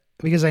played, but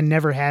because I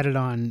never had it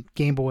on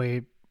Game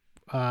Boy,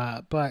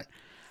 but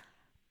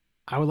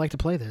I would like to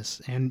play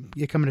this, and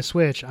it coming to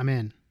Switch, I'm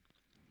in.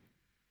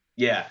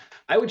 Yeah.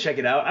 I would check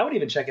it out. I would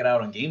even check it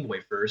out on Game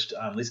Boy first,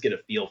 at least get a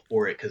feel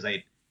for it, because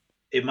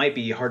it might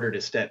be harder to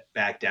step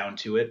back down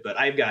to it, but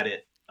I've got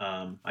it.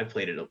 I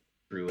played it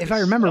through. If I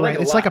remember right,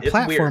 it's like a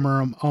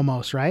platformer weird.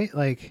 almost, right?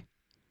 Like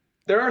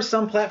there are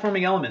some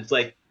platforming elements.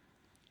 Like,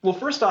 well,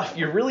 first off,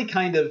 you're really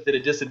kind of at a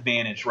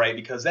disadvantage, right?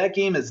 Because that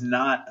game is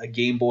not a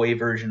Game Boy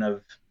version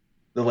of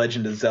The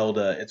Legend of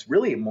Zelda. It's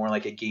really more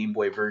like a Game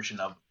Boy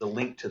version of The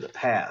Link to the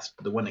Past,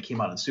 the one that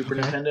came out on Super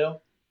Nintendo.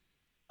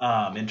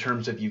 In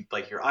terms of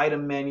your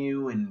item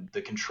menu and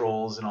the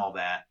controls and all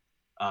that.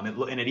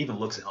 And it even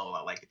looks a hell of a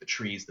lot like the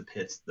trees, the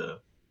pits,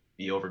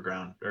 the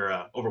overground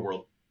or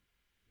overworld.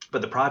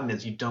 But the problem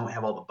is you don't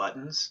have all the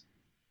buttons,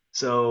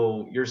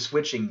 so you're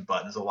switching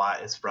buttons a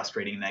lot. It's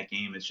frustrating in that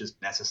game. It's just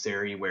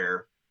necessary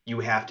where you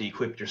have to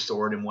equip your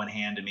sword in one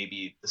hand and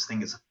maybe this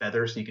thing is a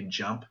feather so you can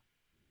jump.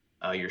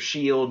 Your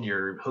shield,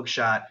 your hook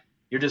shot.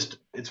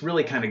 It's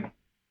really kind of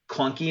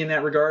clunky in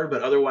that regard,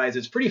 but otherwise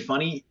it's pretty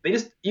funny.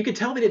 You could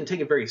tell they didn't take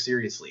it very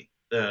seriously.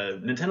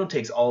 Nintendo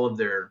takes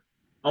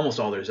almost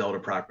all their Zelda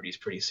properties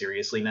pretty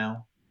seriously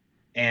now,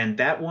 and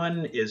that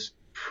one is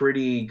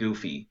pretty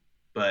goofy.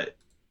 But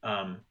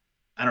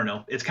I don't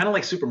know. It's kind of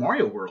like Super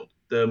Mario World,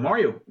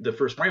 the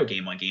first Mario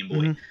game on Game Boy.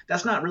 Mm-hmm.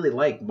 That's not really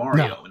like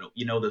Mario.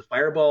 No. The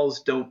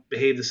fireballs don't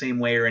behave the same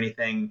way or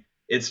anything.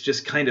 It's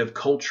just kind of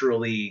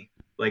culturally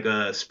like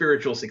a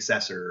spiritual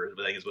successor,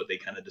 I think is what they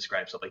kind of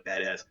describe stuff like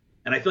that as.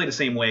 And I feel like the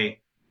same way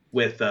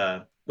with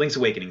Link's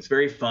Awakening. It's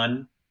very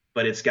fun,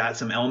 but it's got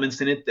some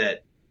elements in it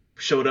that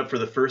showed up for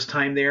the first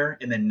time there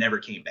and then never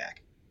came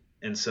back.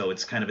 And so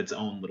it's kind of its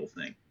own little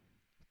thing.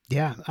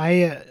 Yeah,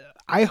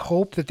 I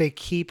hope that they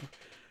keep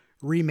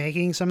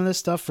remaking some of this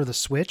stuff for the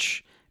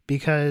Switch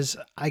because,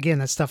 again,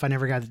 that's stuff I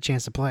never got the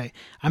chance to play.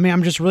 I mean,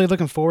 I'm just really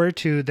looking forward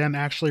to them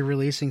actually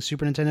releasing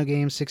Super Nintendo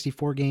games,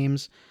 64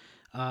 games,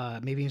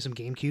 maybe even some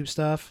GameCube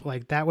stuff.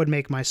 Like, that would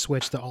make my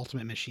Switch the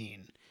ultimate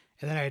machine.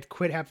 And then I'd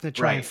quit having to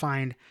try and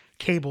find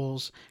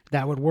cables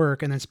that would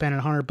work and then spend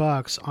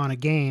 $100 on a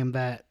game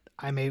that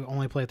I may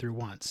only play through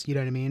once. You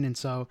know what I mean? And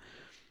so,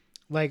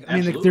 like,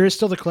 I mean, there is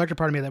still the collector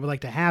part of me that would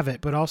like to have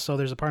it, but also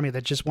there's a part of me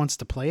that just wants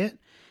to play it.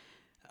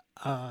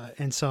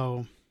 And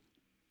so,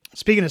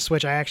 speaking of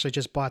Switch, I actually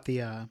just bought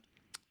the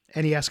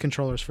NES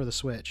controllers for the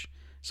Switch.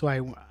 So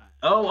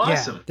oh,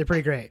 awesome! Yeah, they're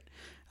pretty great.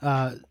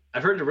 I've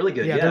heard they're really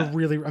good. Yeah, they're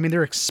really. I mean,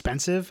 they're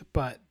expensive,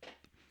 but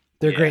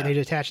they're great. They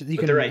attach. You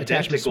can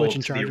attach the Switch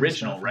and charge the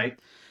original, right?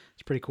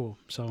 It's pretty cool.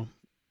 So,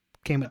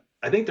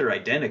 I think they're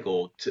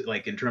identical to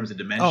like in terms of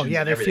dimensions. Oh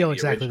yeah, they feel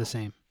exactly the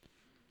same.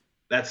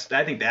 I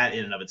think that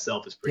in and of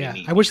itself is pretty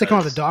neat. I wish they come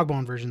out with a dog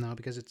bone version though,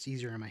 because it's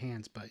easier in my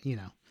hands. But you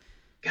know.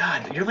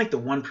 God, you're like the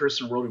one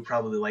person in the world who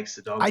probably likes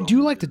the dog bone. I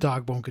do like the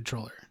dog bone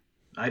controller.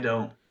 I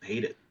don't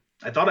hate it.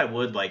 I thought I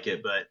would like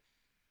it, but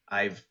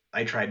I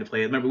tried to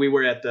play it. Remember, we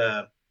were at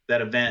that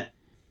event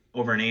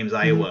over in Ames,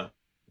 Iowa,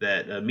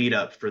 that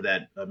meetup for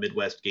that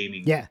Midwest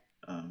gaming,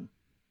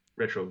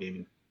 retro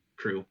gaming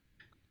crew,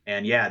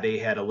 and they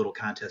had a little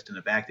contest in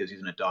the back that was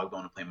using a dog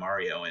bone to play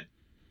Mario, and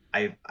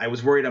I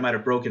was worried I might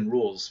have broken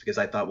rules because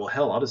I thought, well,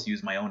 hell, I'll just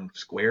use my own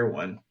square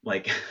one,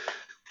 like.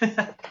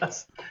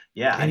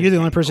 And you're the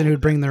only person who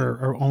would bring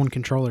their own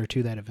controller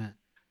to that event.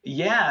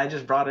 Yeah, I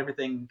just brought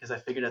everything because I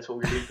figured that's what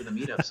we were doing for the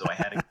meetup. So I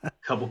had a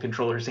couple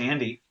controllers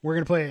handy. We're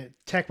gonna play a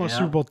Tecmo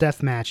Super Bowl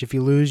Deathmatch. If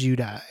you lose, you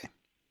die.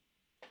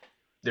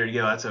 There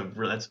you go. That's a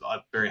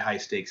very high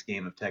stakes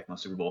game of Tecmo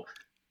Super Bowl.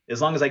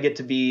 As long as I get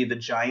to be the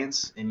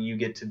Giants and you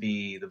get to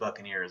be the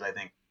Buccaneers, I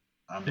think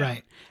I'm down.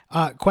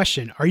 Right.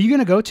 Question: are you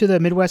gonna go to the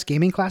Midwest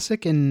Gaming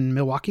Classic in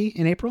Milwaukee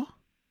in April?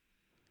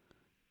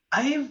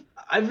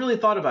 I've really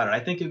thought about it. I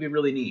think it'd be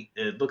really neat.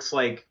 It looks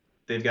like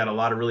they've got a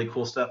lot of really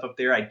cool stuff up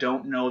there. I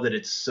don't know that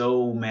it's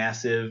so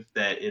massive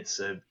that it's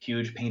a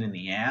huge pain in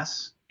the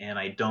ass, and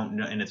I don't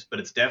know, but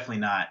it's definitely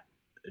not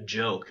a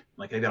joke.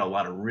 Like they've got a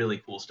lot of really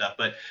cool stuff,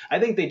 but I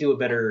think they do a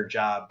better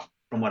job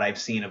from what I've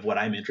seen of what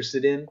I'm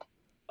interested in.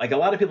 Like a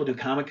lot of people do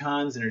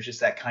Comic-Cons, and there's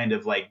just that kind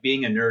of like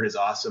being a nerd is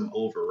awesome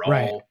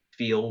overall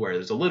feel, where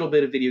there's a little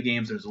bit of video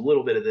games, there's a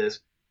little bit of this.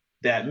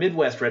 That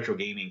Midwest Retro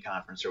Gaming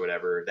Conference or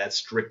whatever, that's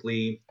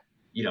strictly,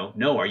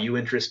 no, are you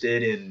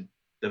interested in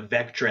the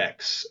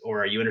Vectrex,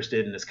 or are you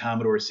interested in this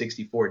Commodore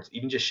 64? It's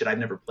even just shit I've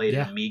never played,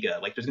 an Amiga.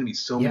 Like there's gonna be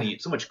so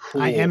much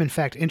cool. I am in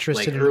fact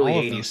interested in all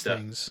of those stuff.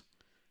 Things.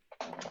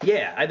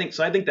 Yeah, I think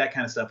so. I think that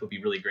kind of stuff would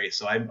be really great.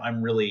 So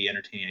I'm really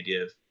entertaining the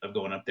idea of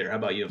going up there. How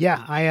about you?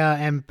 Yeah, I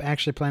am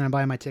actually planning on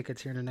buying my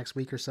tickets here in the next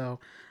week or so.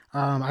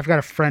 I've got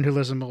a friend who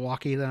lives in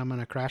Milwaukee that I'm going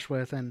to crash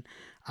with, and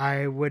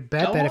I would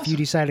bet that if you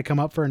decide to come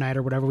up for a night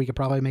or whatever, we could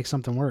probably make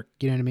something work.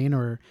 You know what I mean?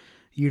 Or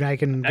you and I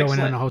can go in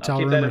a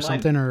hotel room or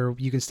something, or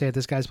you can stay at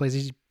this guy's place.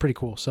 He's pretty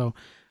cool. So,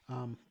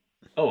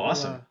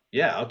 awesome.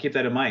 Yeah, I'll keep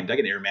that in mind. I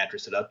can air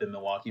mattress it up in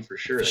Milwaukee for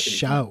sure.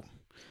 So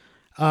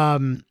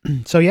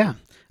yeah.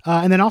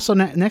 And then also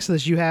next to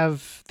this, you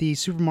have the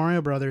Super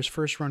Mario Brothers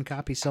first run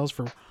copy sells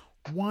for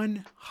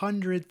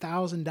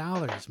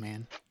 $100,000,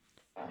 man.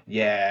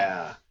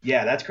 Yeah,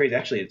 that's crazy.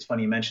 Actually, it's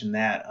funny you mentioned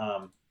that.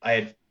 I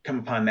had come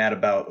upon that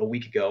about a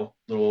week ago,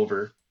 a little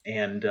over,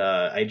 and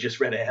I just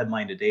read a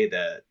headline today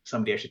that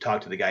somebody actually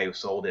talked to the guy who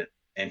sold it,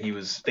 and he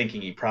was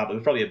thinking it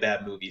was probably a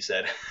bad move. He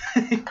said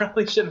he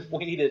probably should have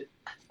waited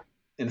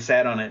and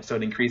sat on it so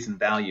it increased in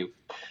value.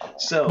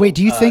 So wait,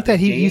 do you think that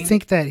you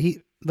think that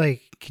he do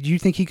you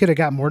think he could have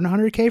got more than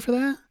 $100K for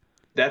that?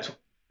 That's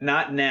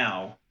not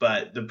now,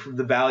 but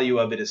the value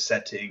of it is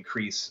set to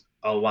increase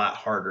a lot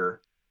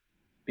harder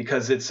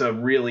because it's a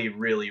really,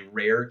 really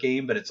rare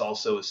game, but it's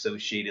also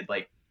associated.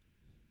 Like,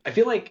 I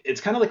feel like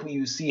it's kind of like what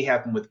you see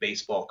happen with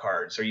baseball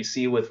cards, or you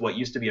see with what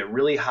used to be a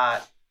really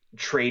hot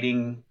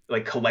trading,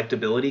 like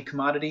collectability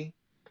commodity,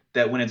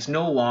 that when it's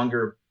no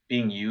longer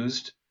being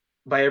used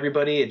by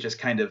everybody, it just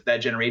kind of, that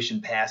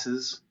generation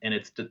passes and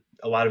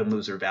a lot of them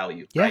lose their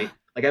value, right?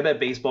 Like I bet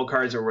baseball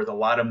cards are worth a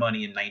lot of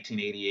money in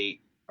 1988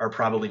 are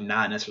probably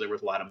not necessarily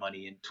worth a lot of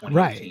money in 2018.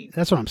 Right.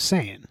 That's what I'm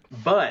saying.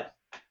 But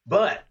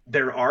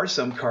there are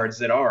some cards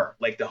that are,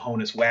 like the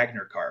Honus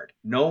Wagner card.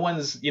 No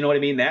one's, you know what I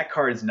mean? That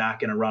card is not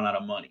going to run out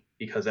of money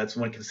because that's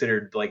one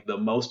considered like the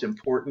most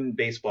important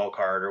baseball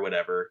card or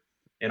whatever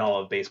in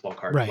all of baseball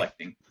card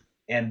collecting.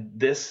 And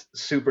this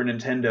Super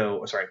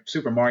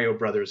Mario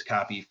Brothers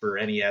copy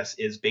for NES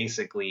is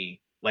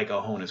basically like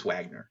a Honus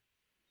Wagner.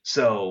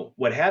 So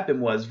what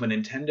happened was when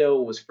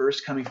Nintendo was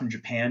first coming from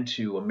Japan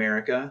to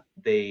America,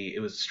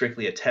 it was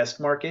strictly a test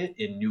market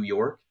in New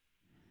York.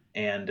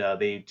 And I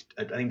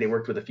think they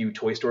worked with a few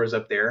toy stores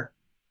up there.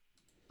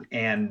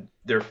 And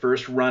their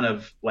first run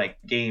of like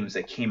games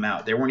that came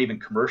out, there weren't even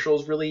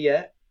commercials really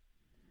yet.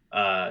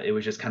 It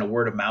was just kind of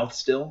word of mouth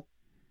still.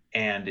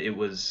 And it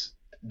was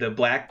the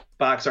black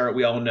box art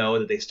we all know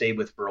that they stayed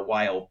with for a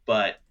while,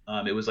 but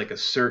it was like a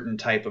certain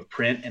type of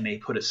print and they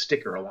put a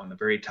sticker along the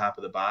very top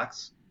of the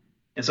box.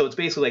 And so it's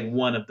basically like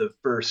one of the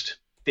first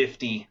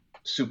 50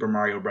 Super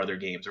Mario Brother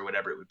games or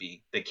whatever it would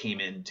be that came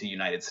into the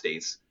United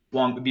States.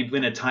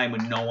 In a time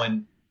when no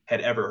one had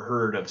ever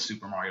heard of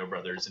Super Mario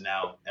Brothers, and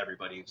now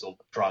everybody who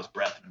draws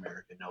breath in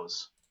America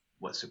knows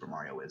what Super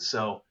Mario is.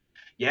 So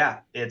yeah,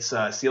 it's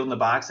sealed in the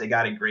box. They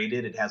got it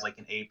graded. It has like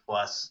an A+,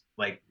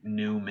 like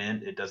new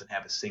mint. It doesn't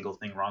have a single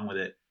thing wrong with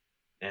it.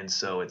 And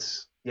so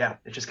it's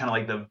just kind of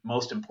like the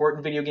most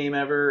important video game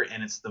ever,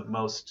 and it's the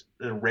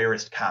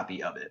rarest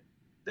copy of it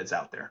that's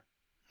out there.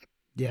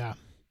 Yeah.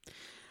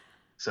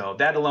 So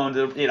that alone,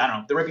 I don't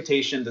know, the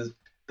reputation,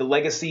 the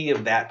legacy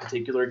of that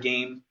particular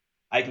game,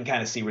 I can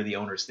kind of see where the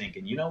owner's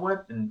thinking, you know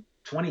what, in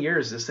 20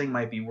 years, this thing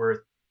might be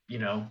worth,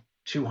 $200,000,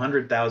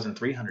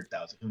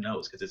 $300,000, who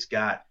knows? Because it's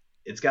got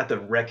the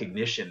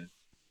recognition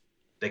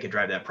that could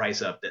drive that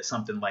price up that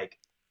something like,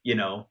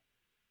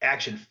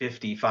 Action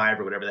 55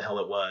 or whatever the hell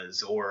it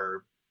was,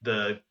 or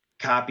the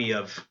copy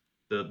of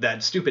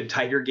that stupid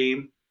Tiger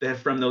game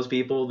from those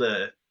people,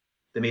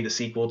 they made the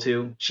sequel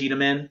to Cheetah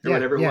Man or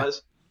whatever it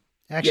was.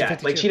 Action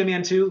 52. Like Cheetah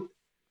Man 2.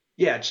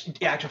 Yeah,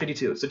 Action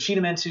 52. So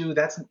Cheetah Man 2,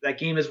 that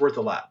game is worth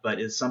a lot,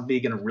 but is somebody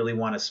going to really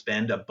want to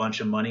spend a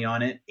bunch of money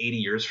on it 80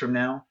 years from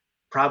now?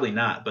 Probably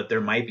not, but there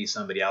might be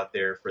somebody out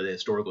there for the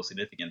historical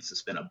significance to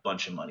spend a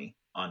bunch of money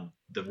on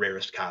the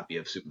rarest copy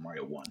of Super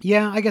Mario 1.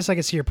 Yeah, I guess I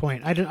can see your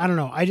point. I don't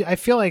know. I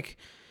feel like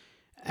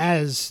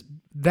as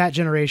that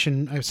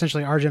generation,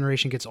 essentially our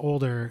generation, gets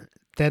older,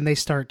 then they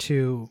start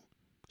to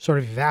sort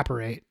of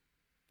evaporate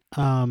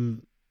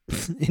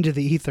into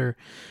the ether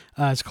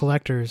as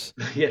collectors.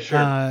 Yeah,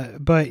 sure.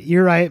 But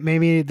you're right.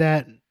 Maybe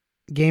that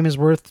game is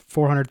worth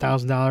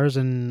 $400,000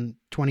 in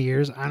 20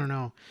 years. I don't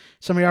know.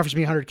 Somebody offers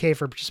me $100K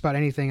for just about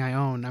anything I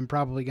own, I'm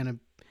probably going to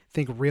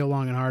think real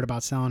long and hard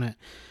about selling it.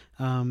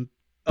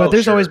 But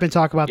there's always been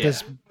talk about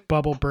this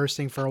bubble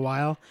bursting for a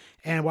while.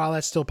 And while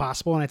that's still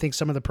possible, and I think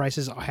some of the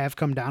prices have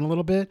come down a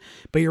little bit,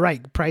 but you're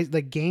right.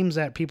 The games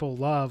that people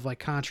love, like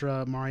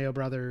Contra, Mario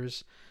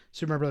Brothers,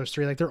 Super Mario Brothers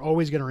 3, like they're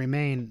always going to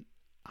remain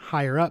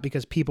higher up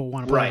because people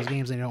want to play those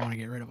games and they don't want to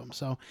get rid of them.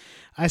 So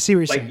I see what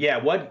you're saying. Yeah,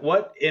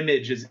 what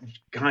image is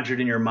conjured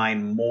in your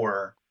mind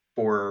more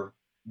for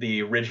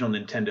the original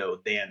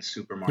Nintendo than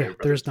Super Mario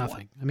Brothers? There's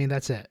nothing. 1? I mean,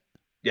 that's it.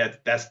 Yeah,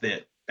 that's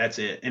it. That's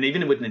it. And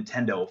even with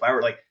Nintendo, if I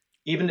were I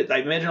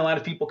imagine a lot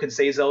of people could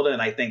say Zelda,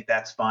 and I think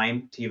that's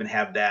fine to even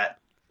have that,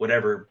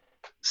 whatever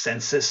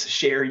census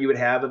share you would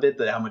have of it,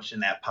 how much in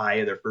that pie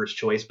of their first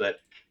choice. But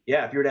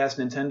yeah, if you were to ask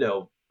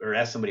Nintendo, or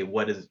ask somebody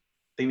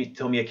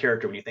tell me a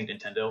character when you think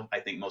Nintendo, I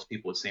think most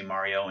people would say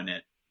Mario. And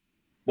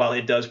while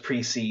it does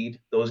precede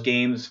those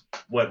games,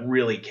 what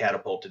really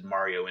catapulted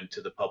Mario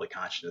into the public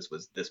consciousness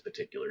was this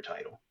particular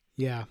title.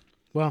 Yeah.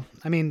 Well,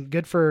 I mean,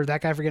 good for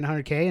that guy for getting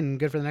 100K, and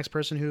good for the next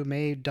person who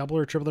may double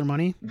or triple their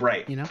money.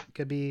 Right. You know,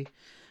 could be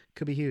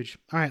huge.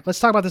 All right, let's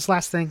talk about this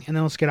last thing, and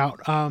then let's get out.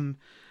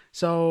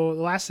 So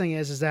the last thing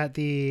is that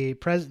the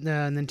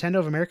Nintendo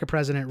of America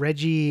president,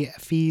 Reggie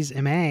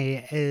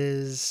Fils-Aimé,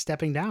 is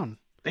stepping down.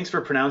 Thanks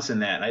for pronouncing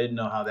that. I didn't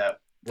know how that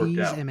worked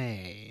out.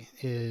 Fils-Aimé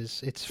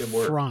it's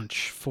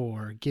French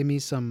for give me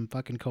some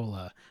fucking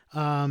cola.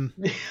 But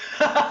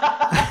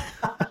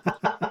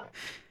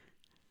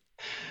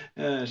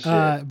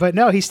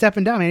no, he's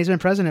stepping down, man. He's been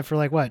president for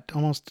like what,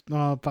 almost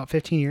about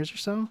 15 years or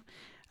so.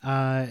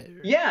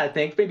 Yeah, I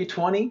think maybe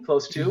 20,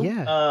 close to.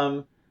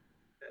 Yeah.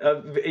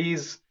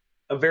 He's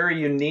a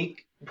very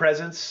unique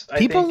presence.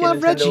 People love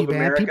in Reggie, of man.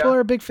 America. People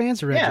are big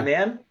fans of Reggie. Yeah,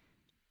 man.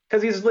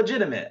 Because he's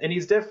legitimate and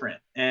he's different,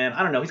 and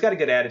I don't know, he's got a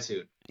good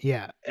attitude.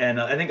 Yeah. And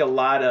I think a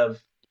lot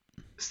of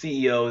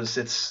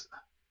CEOs,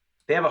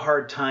 they have a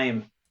hard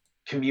time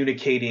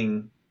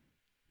communicating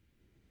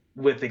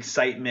with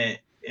excitement,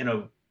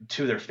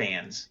 to their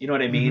fans. You know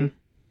what I mean?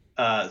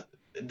 Mm-hmm.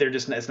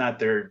 It's not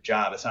their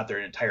job. It's not their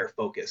entire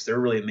focus. They're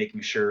really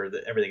making sure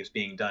that everything is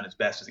being done as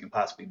best as it can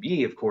possibly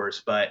be, of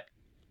course, but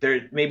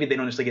maybe they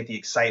don't necessarily get the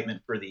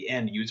excitement for the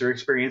end user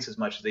experience as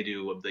much as they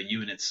do of the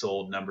units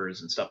sold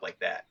numbers and stuff like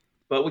that.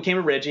 But when it came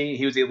to Reggie,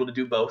 he was able to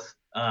do both.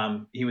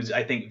 He was,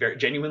 I think, very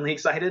genuinely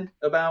excited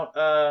about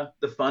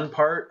the fun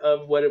part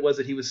of what it was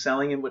that he was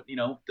selling and what,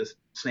 the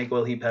snake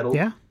oil he peddled.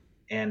 Yeah.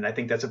 And I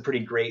think that's a pretty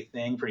great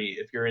thing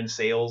if you're in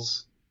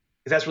sales,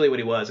 because that's really what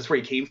he was. That's where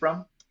he came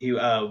from. He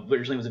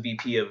originally was a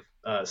VP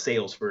of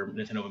sales for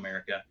Nintendo of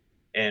America,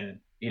 and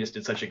he just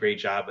did such a great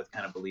job with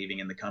kind of believing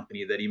in the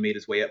company that he made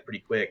his way up pretty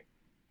quick.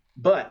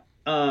 But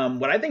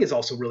what I think is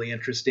also really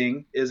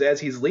interesting is as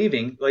he's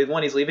leaving,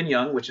 he's leaving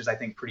young, which is, I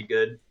think, pretty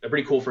good,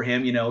 pretty cool for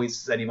him. He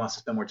said he wants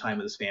to spend more time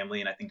with his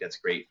family, and I think that's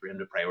great for him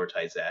to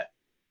prioritize that.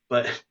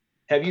 But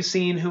have you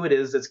seen who it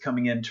is that's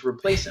coming in to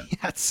replace him?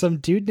 Yeah, it's some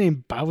dude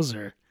named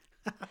Bowser.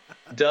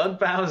 Doug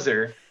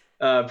Bowser,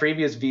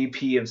 previous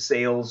VP of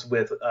sales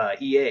with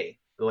EA,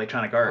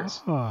 Electronic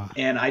Arts. Oh.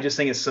 And I just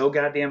think it's so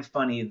goddamn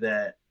funny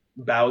that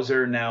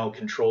Bowser now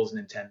controls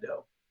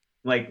Nintendo.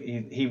 Like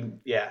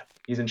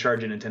he's in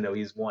charge of Nintendo.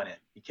 He's won it.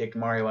 He kicked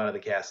Mario out of the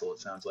castle, it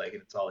sounds like,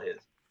 and it's all his.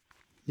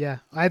 Yeah,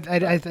 I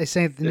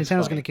say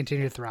Nintendo's going to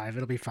continue to thrive.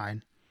 It'll be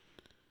fine.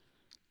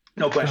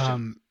 No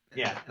question.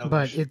 No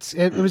but question.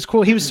 It was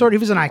cool. He was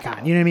an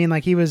icon. You know what I mean?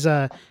 Like he was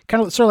kind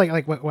of sort of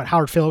like what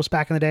Howard Phillips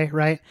back in the day,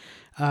 right?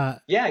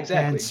 Yeah,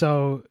 exactly. And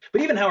so,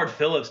 but even Howard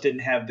Phillips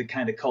didn't have the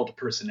kind of cult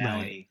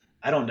personality.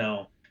 Right. I don't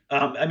know.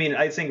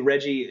 I think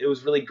Reggie, it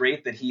was really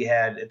great that he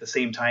had, at the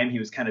same time, he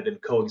was kind of in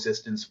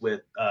coexistence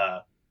with, oh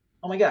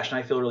my gosh, and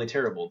I feel really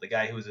terrible, the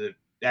guy who was the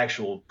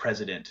actual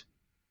president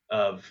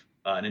of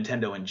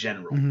Nintendo in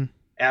general, mm-hmm.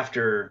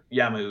 after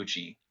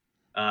Yamauchi,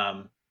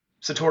 Satoru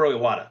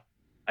Iwata.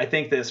 I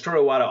think that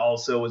Satoru Iwata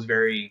also was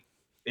very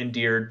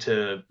endeared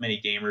to many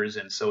gamers,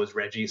 and so is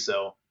Reggie.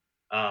 So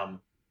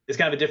it's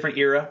kind of a different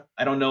era.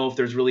 I don't know if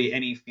there's really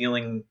any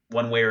feeling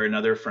one way or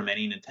another from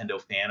any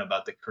Nintendo fan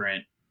about the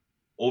current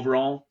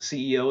overall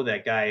CEO,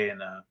 that guy,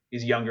 and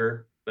he's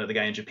younger, but the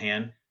guy in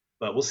Japan.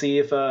 But we'll see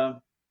if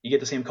you get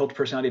the same cult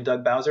personality of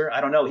Doug Bowser. I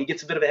don't know. He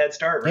gets a bit of a head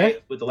start,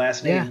 right, with the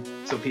last name.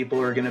 Yeah. So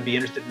people are going to be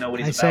interested to know what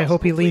he's about. I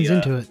hope he leans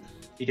into it.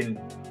 He can.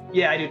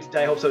 Yeah, I do.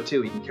 I hope so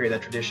too. He can carry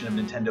that tradition of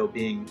Nintendo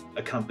being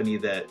a company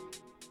that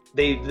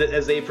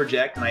as they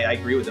project, and I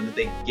agree with them, that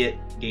they get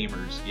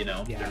gamers.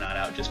 Yeah. They're not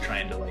out just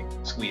trying to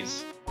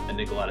squeeze a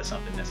nickel out of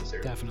something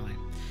necessary. Definitely.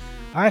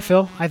 All right,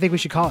 Phil. I think we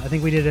should call it. I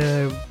think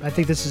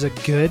this is a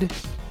good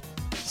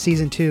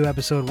season 2,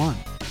 episode 1.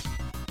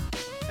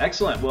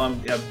 Excellent. Well, I'm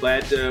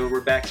glad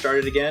we're back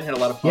started again. Had a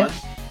lot of fun.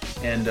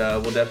 Yeah. And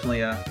we'll definitely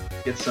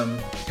get some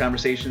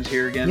conversations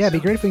here again. Yeah,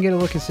 it'd be great if we can get a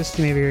little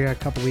consistency maybe a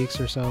couple weeks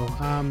or so.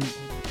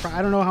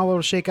 I don't know how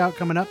it'll shake out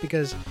coming up,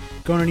 because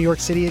going to New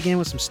York City again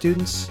with some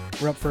students.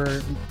 We're up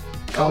for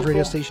College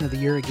Radio Station of the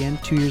Year again,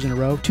 2 years in a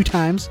row, 2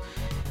 times.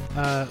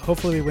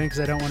 Hopefully we win, because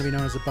I don't want to be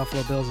known as the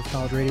Buffalo Bills of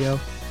college radio.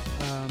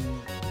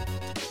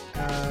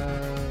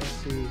 Let's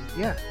see.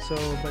 Yeah,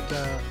 but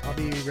I'll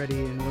be ready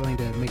and willing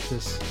to make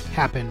this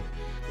happen,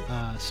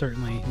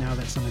 certainly, now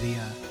that some of the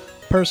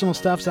personal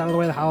stuff's out of the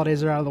way, the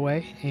holidays are out of the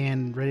way,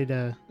 and ready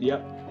to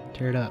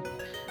tear it up.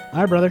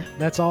 All right, brother,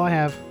 that's all I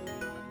have.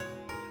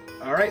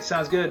 All right,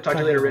 sounds good. Talk to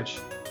you later, Rich.